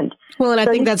all print. Well, and I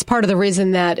think that's part of the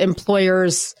reason that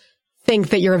employers think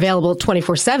that you're available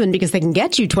 24/7 because they can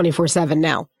get you 24/7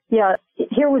 now. Yeah.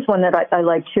 Here was one that I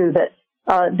like too, that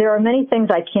there are many things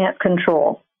I can't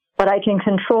control, but I can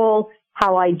control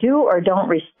how I do or don't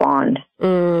respond.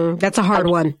 That's a hard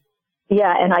one.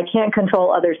 Yeah, and I can't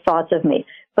control others' thoughts of me.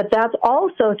 But that's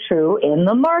also true in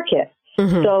the market.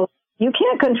 Mm-hmm. So you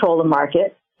can't control the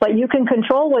market, but you can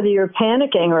control whether you're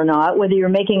panicking or not, whether you're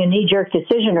making a knee-jerk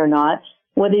decision or not,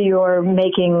 whether you're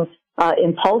making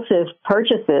impulsive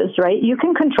purchases, right? You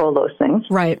can control those things.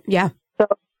 Right, yeah.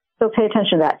 So pay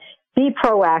attention to that. Be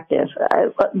proactive.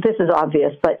 This is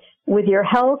obvious, but with your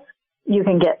health, you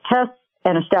can get tests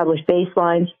and establish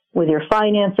baselines. With your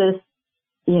finances,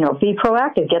 you know, be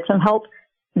proactive. Get some help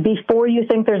before you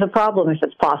think there's a problem, if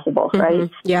it's possible, right?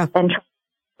 Yeah. And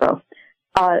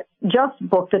just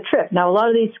book the trip. Now, a lot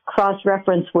of these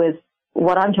cross-reference with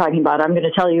what I'm talking about. I'm going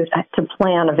to tell you to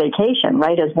plan a vacation,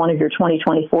 right, as one of your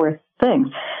 2024 things.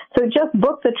 So just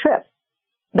book the trip.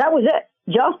 That was it.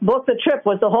 Just book the trip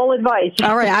was the whole advice.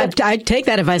 All right. I'd take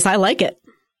that advice. I like it.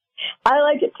 I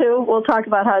like it too. We'll talk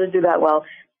about how to do that well.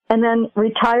 And then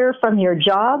retire from your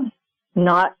job,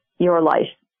 not your life.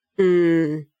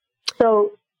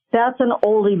 So that's an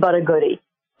oldie but a goodie.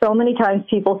 So many times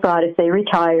people thought if they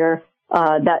retire,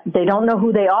 that they don't know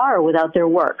who they are without their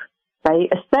work,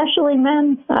 right? Especially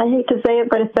men. I hate to say it,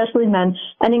 but especially men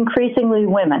and increasingly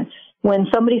women. When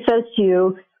somebody says to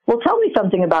you, well, tell me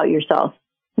something about yourself.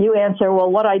 You answer,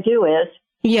 well, what I do is.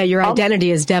 Yeah, your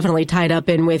identity is definitely tied up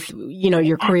in with, you know,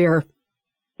 your career.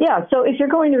 Yeah, so if you're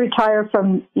going to retire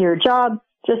from your job,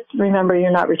 just remember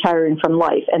you're not retiring from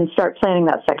life and start planning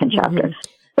that second chapter. Mm-hmm.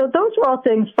 So those were all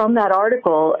things from that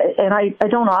article, and I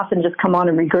don't often just come on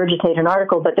and regurgitate an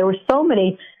article, but there were so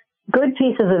many good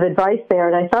pieces of advice there,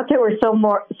 and I thought they were so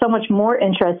much more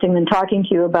interesting than talking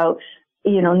to you about,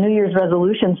 you know, New Year's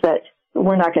resolutions that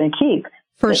we're not going to keep.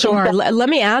 For sure. Let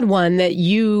me add one that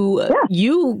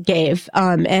you gave,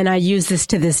 and I use this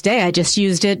to this day. I just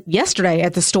used it yesterday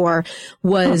at the store.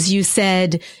 You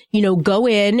said, you know, go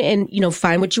in and, you know,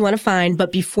 find what you want to find,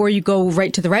 but before you go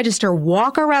right to the register,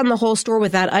 walk around the whole store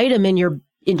with that item in your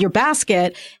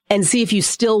basket and see if you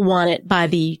still want it by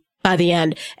the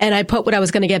end. And I put what I was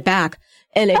going to get back,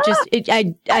 and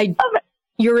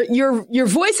your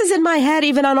voice is in my head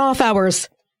even on off hours.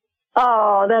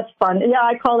 Oh, that's fun. Yeah,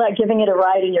 I call that giving it a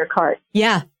ride in your cart.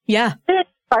 Yeah.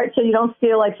 Cart so you don't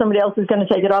feel like somebody else is going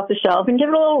to take it off the shelf, and give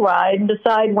it a little ride and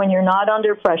decide when you're not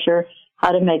under pressure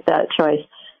how to make that choice.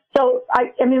 So,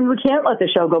 I mean, we can't let the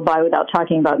show go by without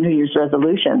talking about New Year's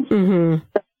resolutions.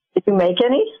 Mm-hmm. Did you make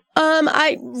any?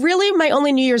 My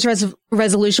only New Year's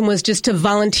resolution was just to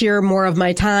volunteer more of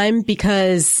my time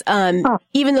because,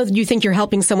 even though you think you're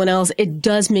helping someone else, it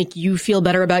does make you feel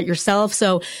better about yourself.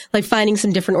 So like finding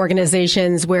some different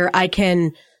organizations where I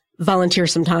can volunteer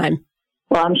some time.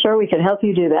 Well, I'm sure we can help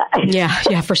you do that.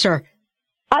 Yeah, for sure.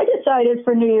 I decided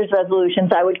for New Year's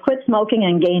resolutions, I would quit smoking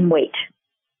and gain weight.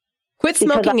 Quit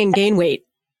smoking and gain weight.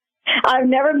 I've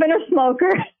never been a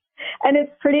smoker. And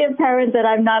it's pretty apparent that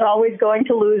I'm not always going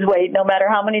to lose weight, no matter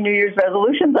how many New Year's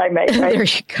resolutions I make. Right? There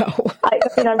you go.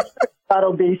 I'm not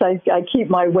obese. I keep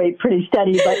my weight pretty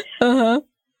steady. But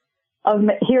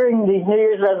hearing these New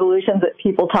Year's resolutions that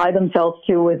people tie themselves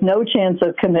to with no chance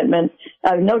of commitment,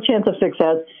 no chance of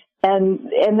success,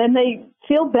 and then they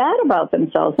feel bad about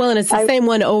themselves. Well, and it's the same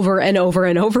one over and over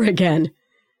and over again.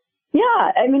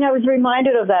 Yeah, I mean, I was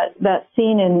reminded of that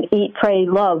scene in Eat, Pray,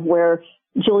 Love where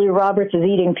Julia Roberts is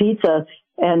eating pizza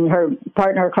and her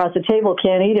partner across the table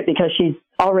can't eat it because she's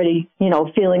already,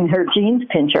 feeling her jeans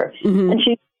pinch her. Mm-hmm. And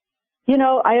she,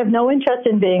 I have no interest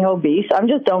in being obese. I'm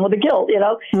just done with the guilt,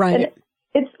 Right. And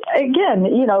it's, again,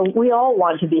 we all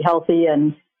want to be healthy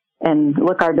and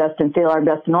look our best and feel our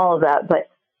best and all of that. But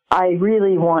I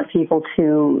really want people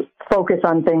to focus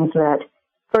on things that,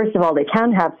 first of all, they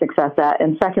can have success at,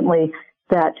 and secondly,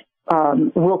 that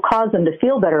will cause them to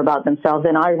feel better about themselves.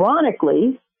 And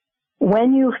ironically,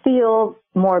 when you feel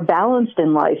more balanced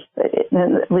in life,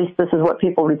 at least this is what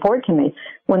people report to me,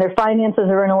 when their finances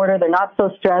are in order, they're not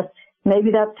so stressed.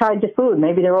 Maybe that's tied to food.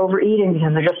 Maybe they're overeating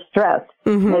because they're just stressed.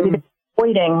 Mm-hmm. Maybe they're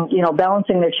avoiding,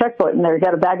 balancing their checkbook and they've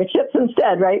got a bag of chips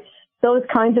instead, right? Those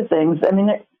kinds of things. I mean,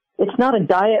 it's not a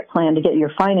diet plan to get your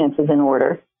finances in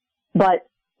order, but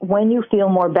when you feel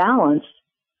more balanced,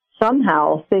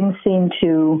 somehow things seem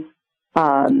to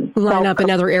line up in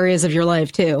other areas of your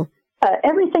life too.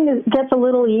 Everything gets a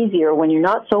little easier when you're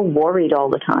not so worried all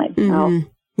the time. Mm-hmm.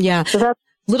 Yeah. So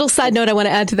little side note I want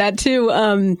to add to that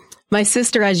too. My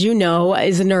sister, as you know,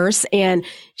 is a nurse and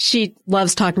she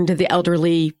loves talking to the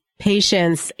elderly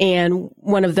patients. And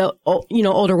one of the,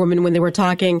 older women, when they were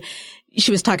talking,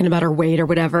 she was talking about her weight or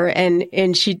whatever.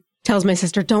 And she tells my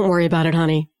sister, don't worry about it,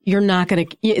 honey.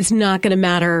 It's not going to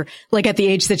matter, like at the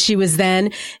age that she was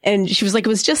then. And she was like, it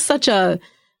was just such a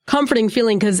comforting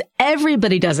feeling because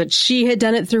everybody does it. She had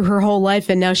done it through her whole life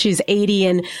and now she's 80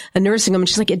 in a nursing home. And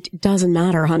she's like, it doesn't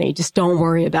matter, honey. Just don't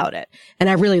worry about it. And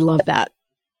I really love that.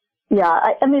 Yeah.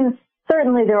 I mean,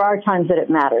 certainly there are times that it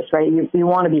matters, right? You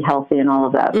want to be healthy and all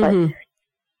of that. Mm-hmm. But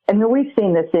I mean, we've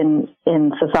seen this in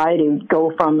society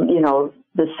go from,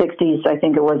 the 60s, I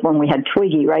think it was when we had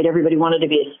Twiggy, right? Everybody wanted to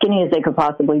be as skinny as they could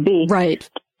possibly be. Right.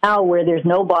 Now where there's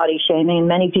no body shaming,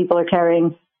 many people are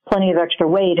carrying plenty of extra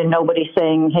weight and nobody's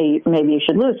saying, hey, maybe you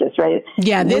should lose this, right?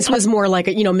 Yeah, this was more like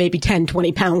a, maybe 10,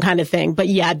 20 pound kind of thing. But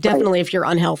yeah, definitely if you're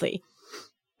unhealthy.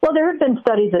 Well, there have been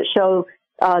studies that show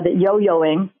that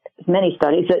yo-yoing, many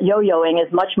studies, that yo-yoing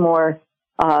is much more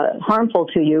harmful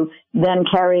to you than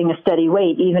carrying a steady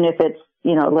weight, even if it's,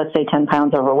 let's say 10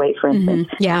 pounds overweight, for instance.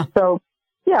 Mm-hmm. Yeah. So,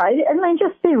 yeah, I mean,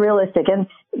 just be realistic. And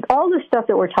all the stuff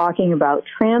that we're talking about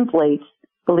translates,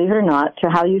 believe it or not,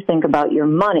 to how you think about your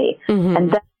money. Mm-hmm.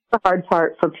 And that's the hard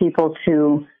part for people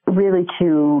to really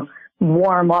to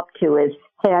warm up to is,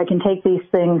 hey, I can take these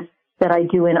things that I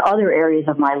do in other areas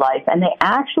of my life, and they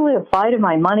actually apply to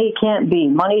my money. It can't be.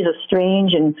 Money's a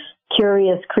strange and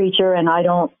curious creature, and I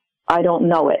don't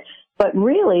know it. But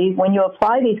really, when you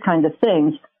apply these kinds of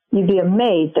things, you'd be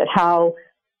amazed at how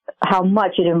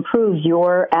much it improves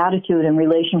your attitude and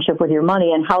relationship with your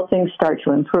money and how things start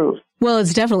to improve. Well,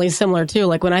 it's definitely similar too.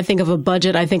 Like when I think of a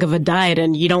budget, I think of a diet,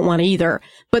 and you don't want either.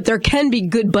 But there can be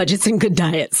good budgets and good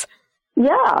diets.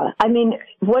 Yeah. I mean,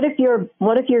 what if your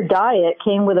diet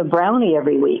came with a brownie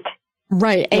every week?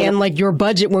 Right. And like your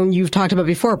budget, when you've talked about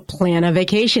before, plan a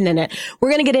vacation in it. We're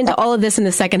going to get into all of this in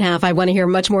the second half. I want to hear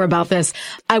much more about this.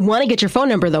 I want to get your phone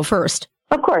number though first.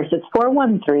 Of course. It's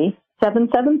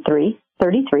 413-773-3333.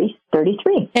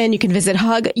 And you can visit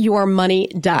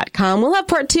hugyourmoney.com. We'll have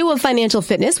part 2 of Financial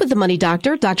Fitness with the Money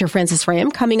Doctor, Dr. Francis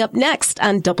Ram, coming up next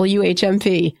on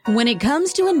WHMP. When it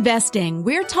comes to investing,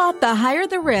 we're taught the higher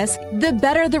the risk, the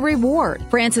better the reward.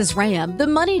 Francis Ram, the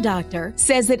Money Doctor,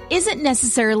 says it isn't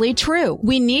necessarily true.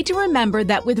 We need to remember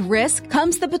that with risk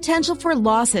comes the potential for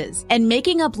losses, and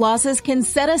making up losses can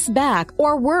set us back,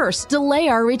 or worse, delay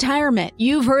our retirement.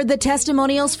 You've heard the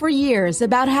testimonials for years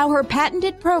about how her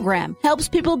patented program helps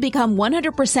people become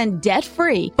 100%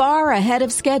 debt-free far ahead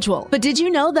of schedule. But did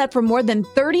you know that for more than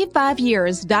 35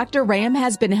 years, Dr. Ram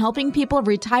has been helping people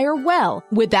retire well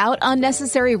without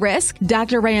unnecessary risk?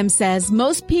 Dr. Ram says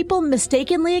most people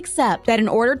mistakenly accept that in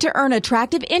order to earn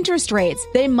attractive interest rates,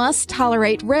 they must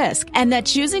tolerate risk, and that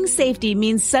choosing safety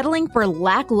means settling for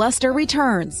lackluster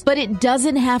returns. But it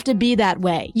doesn't have to be that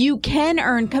way. You can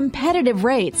earn competitive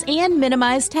rates and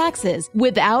minimize taxes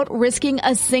without risking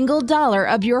a single dollar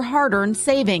of your hard-earned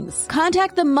savings.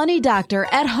 Contact the Money Doctor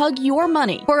at Hug Your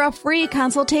Money for a free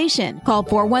consultation. Call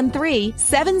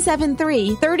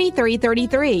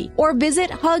 413-773-3333 or visit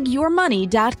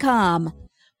hugyourmoney.com.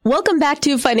 Welcome back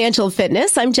to Financial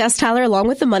Fitness. I'm Jess Tyler along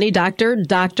with the Money Doctor,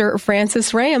 Dr.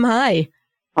 Francis Ram. Hi.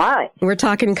 Hi. We're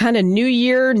talking kind of new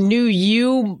year, new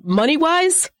you,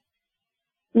 money-wise?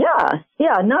 Yeah,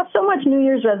 not so much New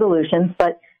Year's resolutions,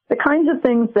 but the kinds of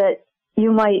things that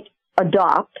you might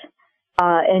adopt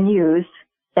and use,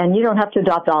 and you don't have to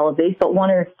adopt all of these, but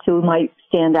one or two might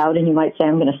stand out, and you might say,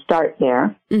 I'm going to start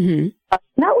there. Mm-hmm.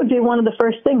 That would be one of the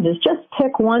first things, is just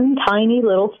pick one tiny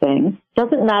little thing,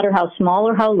 doesn't matter how small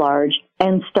or how large,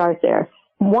 and start there.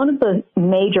 One of the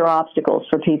major obstacles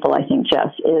for people, I think,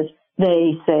 Jess, is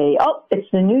they say, oh, it's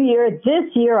the new year.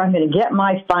 This year I'm going to get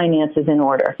my finances in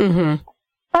order. Mm-hmm.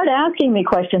 Start asking me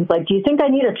questions like, do you think I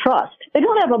need a trust? They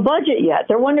don't have a budget yet.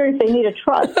 They're wondering if they need a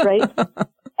trust, right?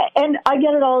 And I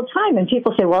get it all the time. And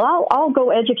people say, well, I'll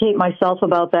go educate myself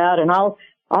about that, and I'll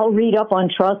read up on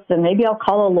trusts, and maybe I'll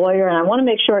call a lawyer. And I want to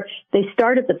make sure they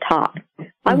start at the top. Mm-hmm.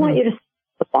 I want you to start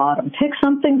at the bottom. Pick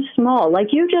something small. Like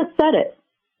you just said it.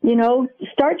 You know,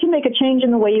 start to make a change in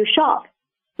the way you shop,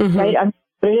 mm-hmm. right? I'm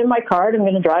put it in my cart. I'm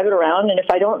going to drive it around. And if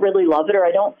I don't really love it, or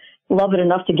I don't love it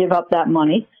enough to give up that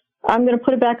money, I'm going to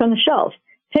put it back on the shelf.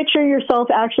 Picture yourself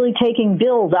actually taking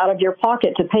bills out of your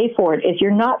pocket to pay for it if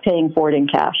you're not paying for it in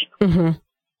cash. Mm-hmm.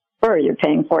 Or you're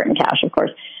paying for it in cash, of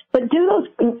course. But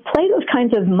play those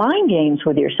kinds of mind games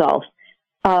with yourself.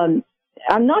 I'm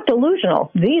not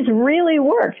delusional. These really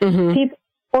work. Mm-hmm. People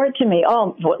report to me,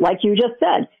 oh, like you just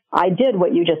said, I did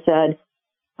what you just said.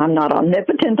 I'm not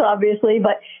omnipotent, obviously,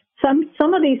 but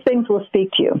some of these things will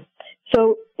speak to you.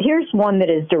 So here's one that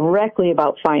is directly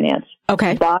about finance.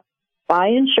 Okay. Buy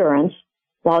insurance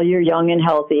while you're young and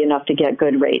healthy enough to get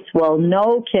good rates. Well,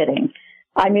 no kidding.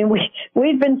 I mean,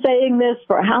 we've been saying this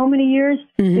for how many years?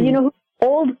 Mm-hmm. You know,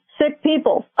 old, sick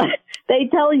people, they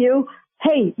tell you,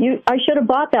 hey, I should have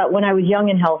bought that when I was young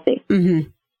and healthy. Mm-hmm.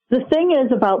 The thing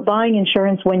is about buying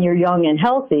insurance when you're young and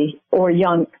healthy, or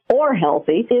young or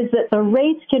healthy, is that the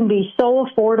rates can be so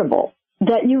affordable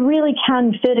that you really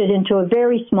can fit it into a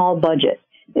very small budget.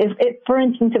 For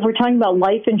instance, if we're talking about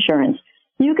life insurance,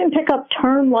 you can pick up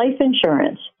term life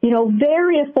insurance,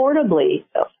 very affordably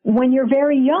when you're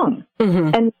very young,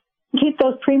 mm-hmm. and keep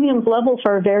those premiums level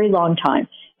for a very long time.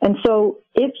 And so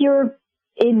if you're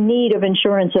in need of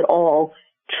insurance at all,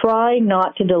 try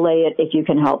not to delay it if you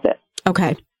can help it.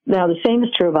 Okay. Now, the same is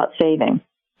true about saving.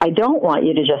 I don't want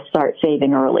you to just start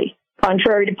saving early,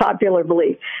 contrary to popular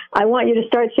belief. I want you to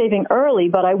start saving early,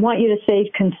 but I want you to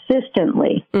save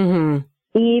consistently, mm-hmm.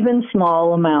 even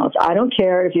small amounts. I don't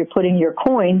care if you're putting your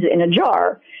coins in a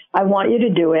jar. I want you to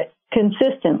do it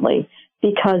consistently,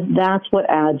 because that's what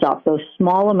adds up, those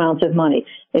small amounts of money.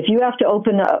 If you have to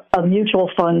open a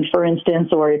mutual fund, for instance,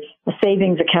 or a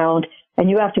savings account, and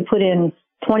you have to put in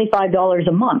 $25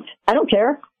 a month, I don't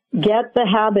care. Get the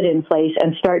habit in place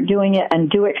and start doing it, and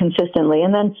do it consistently,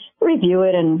 and then review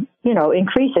it and,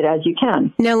 increase it as you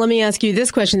can. Now, let me ask you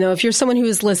this question, though. If you're someone who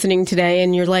is listening today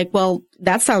and you're like, well,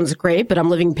 that sounds great, but I'm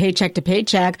living paycheck to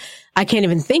paycheck, I can't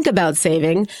even think about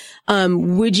saving.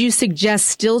 Would you suggest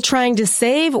still trying to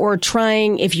save, or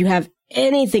trying, if you have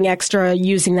anything extra,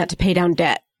 using that to pay down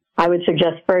debt? I would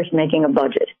suggest first making a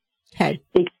budget. Okay.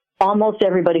 Because almost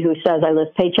everybody who says, I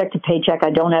live paycheck to paycheck, I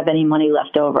don't have any money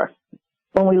left over.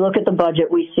 When we look at the budget,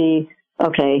 we see,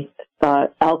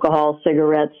 alcohol,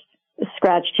 cigarettes,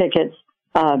 scratch tickets,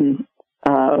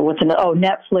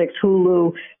 Netflix,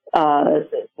 Hulu,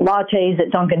 lattes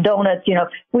at Dunkin' Donuts.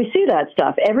 We see that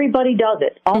stuff. Everybody does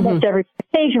it. Almost every.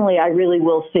 Occasionally, I really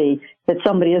will see that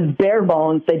somebody is bare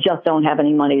bones. They just don't have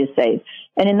any money to save.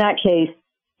 And in that case,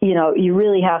 you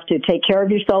really have to take care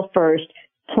of yourself first,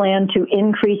 plan to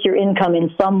increase your income in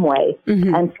some way,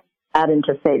 and add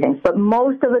into savings. But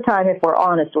most of the time, if we're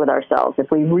honest with ourselves, if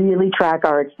we really track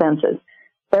our expenses,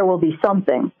 there will be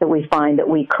something that we find that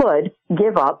we could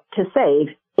give up to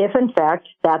save if, in fact,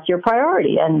 that's your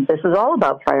priority. And this is all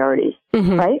about priorities,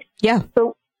 right? Yeah.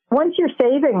 So once you're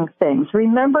saving things,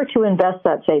 remember to invest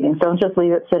that savings. Don't just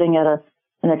leave it sitting at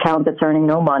an account that's earning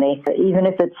no money. Even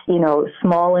if it's,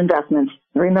 small investments,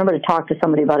 remember to talk to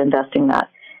somebody about investing that.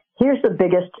 Here's the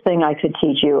biggest thing I could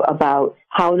teach you about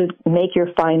how to make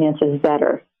your finances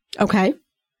better. Okay.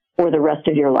 For the rest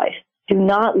of your life. Do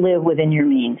not live within your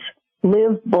means.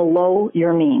 Live below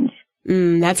your means.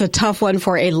 That's a tough one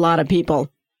for a lot of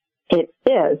people. It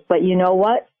is. But you know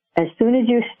what? As soon as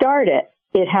you start it,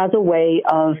 it has a way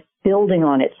of building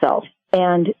on itself.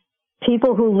 And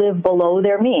people who live below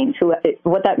their means,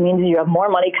 what that means is you have more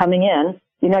money coming in.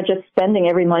 You're not just spending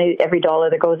every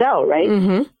dollar that goes out, right?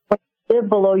 Mm-hmm. Live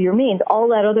below your means, all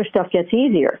that other stuff gets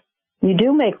easier. You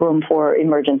do make room for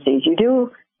emergencies.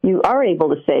 You are able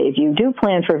to save. You do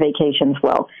plan for vacations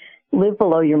well. Live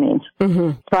below your means.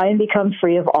 Mm-hmm. Try and become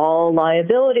free of all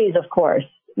liabilities, of course.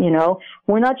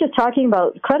 We're not just talking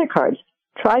about credit cards.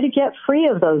 Try to get free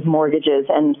of those mortgages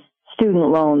and student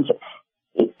loans.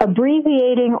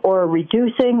 Abbreviating or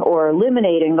reducing or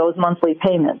eliminating those monthly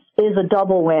payments is a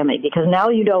double whammy, because now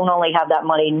you don't only have that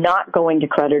money not going to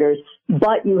creditors,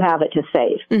 but you have it to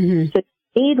save. Mm-hmm. So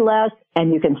you need less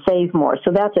and you can save more.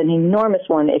 So that's an enormous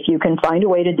one if you can find a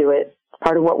way to do it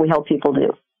part of what we help people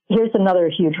do. Here's another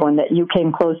huge one that you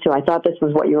came close to. I thought this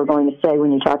was what you were going to say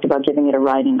when you talked about giving it a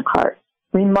ride in the cart.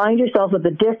 Remind yourself of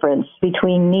the difference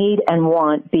between need and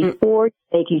want before you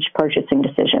make each purchasing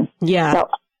decision. Yeah. Now,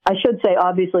 I should say,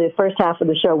 obviously, the first half of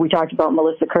the show, we talked about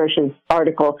Melissa Kirsch's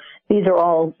article. These are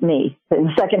all me. In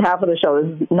the second half of the show,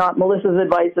 this is not Melissa's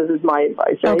advice. This is my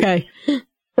advice, right? Okay.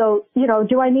 So,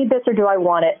 do I need this or do I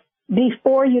want it?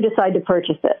 Before you decide to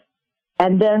purchase it.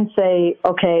 And then say,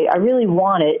 okay, I really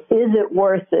want it. Is it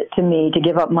worth it to me to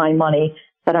give up my money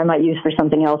that I might use for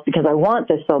something else because I want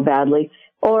this so badly?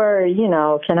 Or,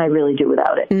 can I really do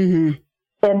without it? Mm-hmm.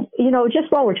 And,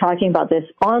 just while we're talking about this,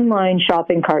 online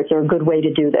shopping carts are a good way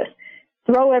to do this.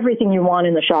 Throw everything you want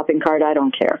in the shopping cart. I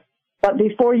don't care. But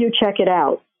before you check it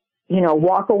out,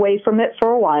 walk away from it for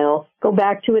a while, go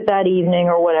back to it that evening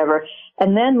or whatever,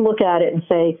 and then look at it and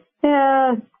say,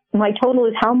 yeah, my total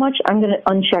is how much? I'm going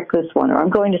to uncheck this one, or I'm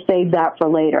going to save that for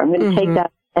later. I'm going to take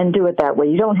that and do it that way.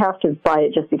 You don't have to buy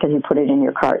it just because you put it in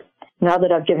your cart. Now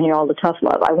that I've given you all the tough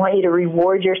love, I want you to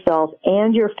reward yourself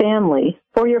and your family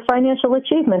for your financial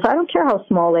achievements. I don't care how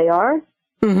small they are.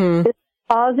 Mm-hmm. This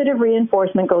positive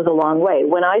reinforcement goes a long way.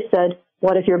 When I said,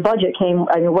 what if your diet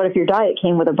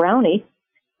came with a brownie?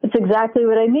 It's exactly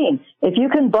what I mean. If you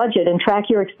can budget and track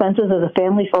your expenses as a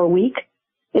family for a week,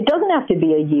 it doesn't have to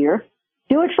be a year.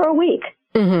 Do it for a week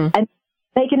and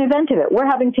make an event of it. We're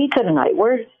having pizza tonight.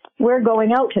 We're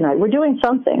going out tonight. We're doing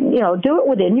something. Do it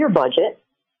within your budget.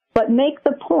 But make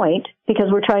the point, because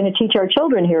we're trying to teach our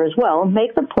children here as well,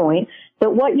 make the point that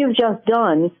what you've just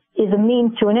done is a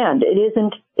means to an end. It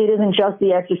isn't just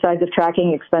the exercise of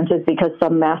tracking expenses because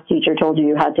some math teacher told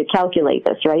you had to calculate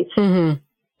this, right? Mm-hmm.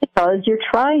 Because you're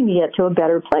trying to get to a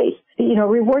better place.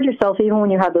 Reward yourself even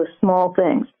when you have those small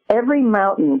things. Every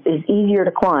mountain is easier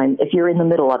to climb if you're in the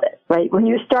middle of it, right? When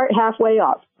you start halfway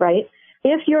up, right?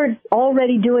 If you're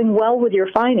already doing well with your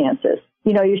finances,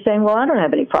 you're saying, well, I don't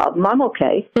have any problem. I'm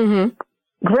okay. Mm-hmm.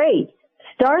 Great.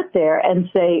 Start there and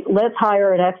say, let's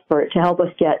hire an expert to help us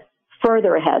get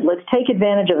further ahead. Let's take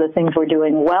advantage of the things we're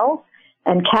doing well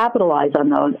and capitalize on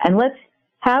those. And let's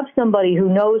have somebody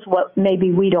who knows what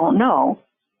maybe we don't know,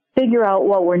 figure out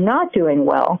what we're not doing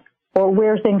well or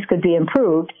where things could be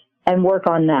improved and work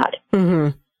on that.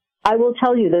 Mm-hmm. I will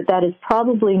tell you that is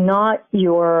probably not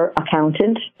your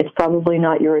accountant. It's probably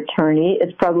not your attorney.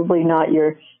 It's probably not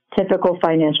your typical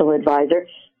financial advisor.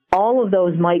 All of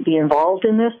those might be involved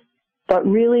in this, but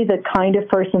really the kind of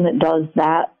person that does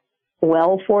that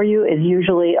well for you is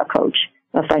usually a coach,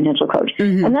 a financial coach.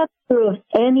 Mm-hmm. And that's true of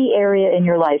any area in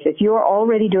your life. If you're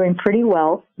already doing pretty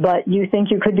well, but you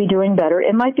think you could be doing better,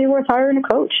 it might be worth hiring a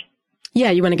coach.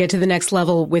 Yeah, you want to get to the next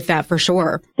level with that for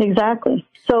sure. Exactly.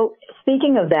 So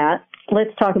speaking of that,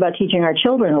 let's talk about teaching our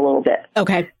children a little bit.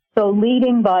 Okay. So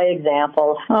leading by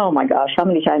example, oh my gosh, how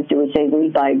many times do we say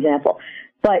lead by example?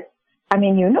 But,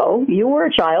 you were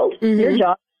a child. Mm-hmm. Your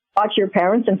job is to watch your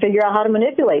parents and figure out how to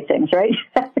manipulate things, right?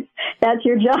 That's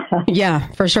your job. Yeah,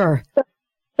 for sure.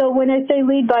 So when I say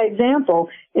lead by example,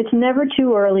 it's never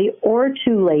too early or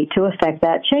too late to affect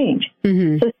that change.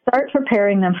 Mm-hmm. So start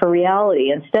preparing them for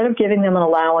reality. Instead of giving them an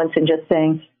allowance and just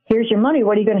saying, here's your money,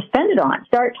 what are you going to spend it on?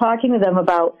 Start talking to them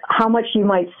about how much you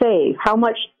might save, how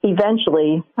much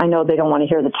eventually, I know they don't want to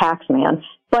hear the tax man,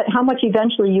 but how much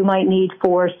eventually you might need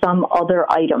for some other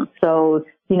item. So,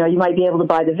 you might be able to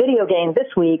buy the video game this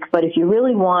week, but if you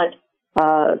really want,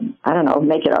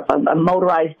 make it up, a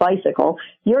motorized bicycle,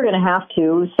 you're going to have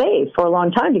to save for a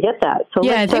long time to get that. So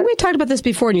yeah, I think we talked about this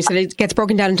before, and you said it gets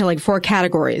broken down into like 4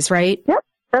 categories, right? Yep.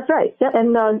 That's right. Yeah,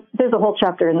 and there's a whole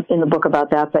chapter in the book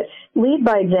about that. But lead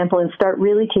by example and start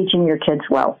really teaching your kids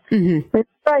well. Mm-hmm. Remember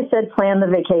I said plan the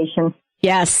vacation?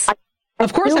 Yes.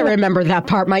 Of course I remember that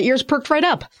part. My ears perked right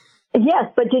up.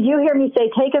 Yes, but did you hear me say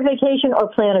take a vacation or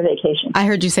plan a vacation? I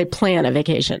heard you say plan a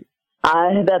vacation.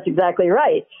 That's exactly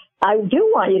right. I do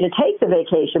want you to take the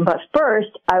vacation, but first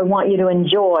I want you to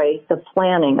enjoy the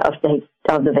planning of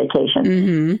the vacation.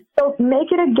 Mm-hmm. So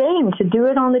make it a game to do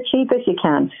it on the cheap if you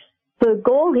can. The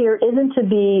goal here isn't to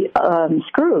be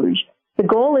Scrooge. The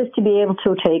goal is to be able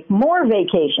to take more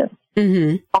vacations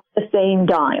on the same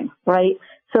dime, right?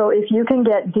 So if you can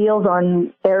get deals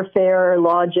on airfare,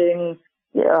 lodging,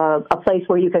 a place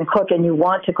where you can cook and you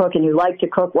want to cook and you like to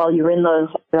cook while you're in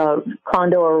the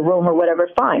condo or room or whatever,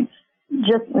 fine.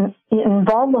 Just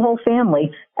involve the whole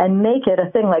family and make it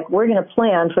a thing like we're going to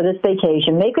plan for this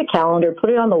vacation. Make a calendar, put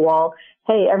it on the wall.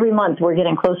 Hey, every month we're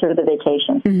getting closer to the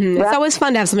vacation. Mm-hmm. It's always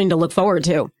fun to have something to look forward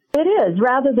to. It is,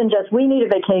 rather than just, we need a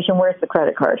vacation, where's the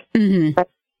credit card? Mm-hmm. Right?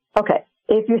 Okay.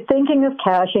 If you're thinking of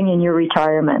cashing in your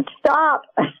retirement, stop.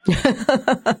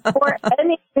 For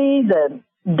any reason.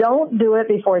 don't do it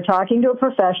before talking to a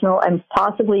professional and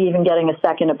possibly even getting a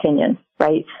second opinion,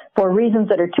 right? For reasons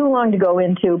that are too long to go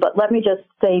into, but let me just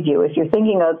save you. If you're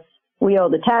thinking of, we owe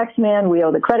the tax man, we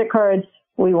owe the credit cards,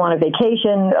 we want a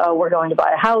vacation, we're going to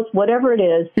buy a house, whatever it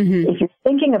is, if you're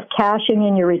thinking of cashing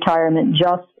in your retirement,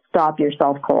 just stop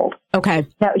yourself cold. Okay.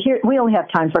 Now, here, we only have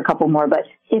time for a couple more, but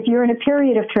if you're in a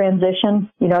period of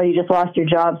transition, you just lost your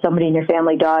job, somebody in your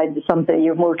family died, something,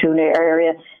 you've moved to a new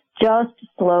area, just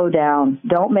slow down.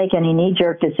 Don't make any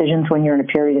knee-jerk decisions when you're in a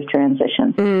period of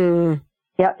transition.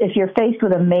 Yeah, if you're faced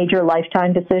with a major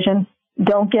lifetime decision,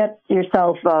 don't get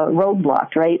yourself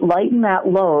roadblocked, right? Lighten that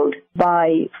load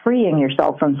by freeing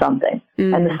yourself from something.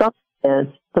 And the something is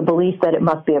the belief that it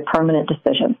must be a permanent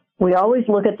decision. We always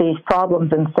look at these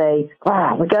problems and say,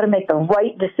 wow, we've got to make the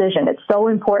right decision. It's so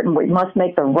important. We must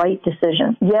make the right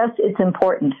decision. Yes, it's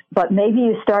important, but maybe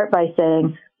you start by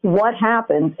saying, what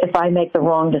happens if I make the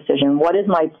wrong decision? What is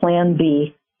my plan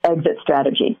B exit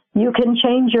strategy? You can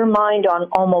change your mind on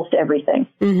almost everything.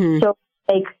 So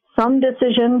make some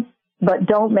decision, but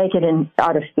don't make it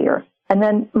out of fear. And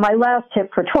then my last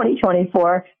tip for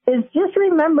 2024 is just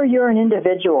remember you're an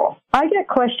individual. I get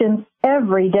questions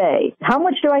every day. How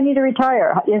much do I need to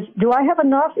retire? Do I have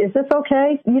enough? Is this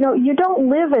okay? You don't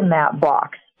live in that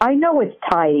box. I know it's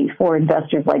tidy for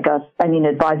investors like us,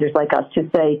 advisors like us to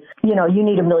say, you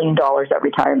need $1 million at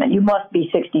retirement. You must be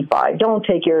 65. Don't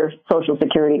take your Social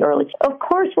Security early. Of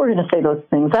course we're going to say those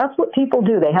things. That's what people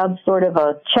do. They have sort of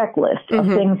a checklist of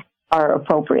things are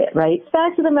appropriate, right?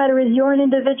 Fact of the matter is you're an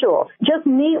individual. Just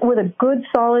meet with a good,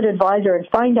 solid advisor and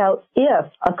find out if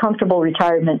a comfortable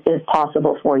retirement is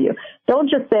possible for you. Don't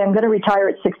just say, I'm going to retire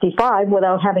at 65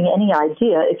 without having any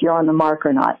idea if you're on the mark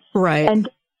or not. Right. And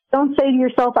don't say to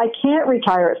yourself, I can't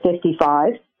retire at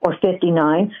 55 or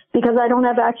 59 because I don't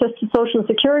have access to Social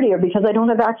Security or because I don't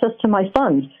have access to my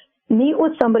funds. Meet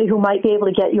with somebody who might be able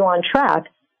to get you on track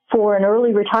for an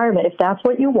early retirement, if that's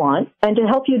what you want, and to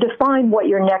help you define what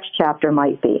your next chapter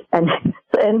might be. And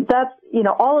that's,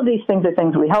 all of these things are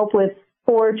things we help with.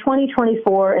 For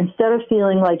 2024, instead of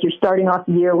feeling like you're starting off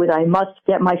the year with, I must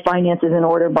get my finances in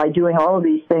order by doing all of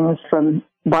these things from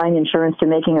buying insurance to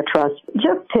making a trust,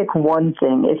 just pick one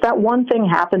thing. If that one thing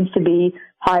happens to be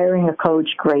hiring a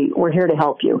coach, great. We're here to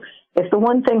help you. If the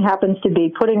one thing happens to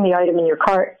be putting the item in your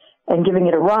cart and giving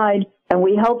it a ride, and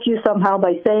we help you somehow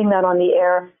by saying that on the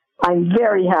air, I'm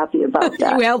very happy about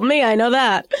that. You helped me. I know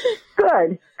that.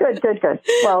 Good.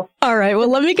 Well, all right. Well,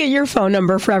 let me get your phone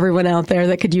number for everyone out there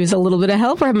that could use a little bit of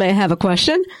help or may have a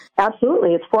question.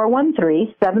 Absolutely. It's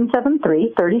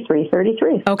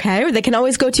 413-773-3333. Okay. Or they can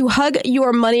always go to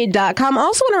hugyourmoney.com. I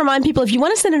also want to remind people, if you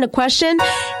want to send in a question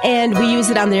and we use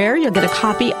it on the air, you'll get a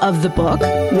copy of the book.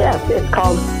 Yes. It's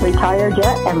called Retire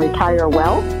Debt and Retire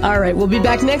Well. All right. We'll be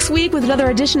back next week with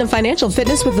another edition of Financial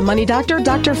Fitness with the Money Doctor,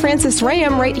 Dr. Frances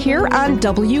Ram, right here on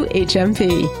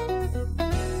WHMP.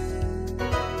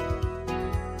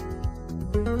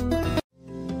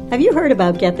 Have you heard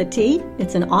about Get the Tea?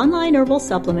 It's an online herbal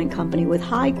supplement company with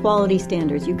high-quality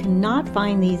standards. You cannot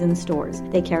find these in stores.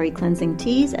 They carry cleansing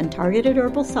teas and targeted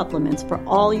herbal supplements for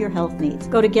all your health needs.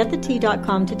 Go to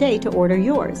getthetea.com today to order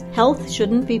yours. Health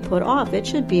shouldn't be put off. It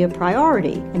should be a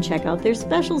priority. And check out their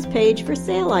specials page for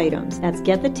sale items. That's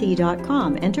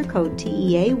getthetea.com. Enter code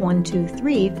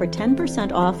TEA123 for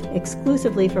 10% off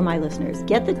exclusively for my listeners.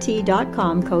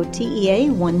 Getthetea.com, code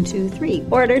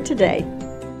TEA123. Order today.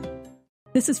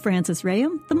 This is Frances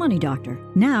Ram, the Money Doctor.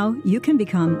 Now you can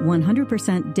become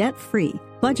 100% debt-free,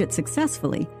 budget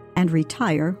successfully, and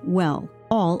retire well,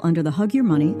 all under the Hug Your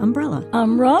Money umbrella.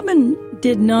 Robin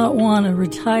did not want to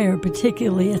retire,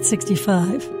 particularly at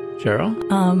 65.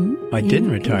 Cheryl? I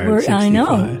didn't retire at 65. I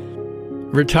know.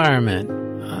 Retirement.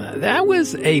 That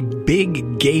was a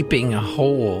big gaping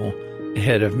hole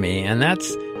ahead of me. And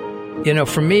that's,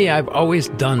 for me, I've always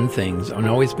done things and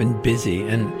always been busy.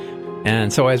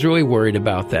 And so I was really worried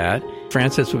about that.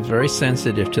 Frances was very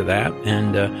sensitive to that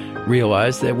and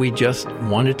realized that we just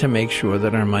wanted to make sure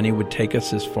that our money would take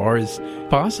us as far as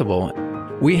possible.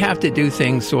 We have to do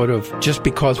things sort of just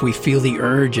because we feel the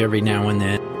urge every now and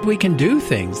then. We can do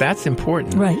things. That's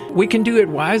important. Right. We can do it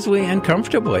wisely and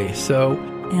comfortably.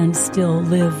 And still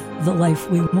live the life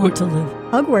we want to live.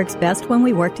 Hug works best when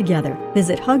we work together.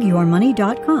 Visit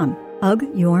hugyourmoney.com. Hug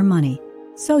Your Money.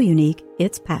 So unique,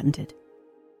 it's patented.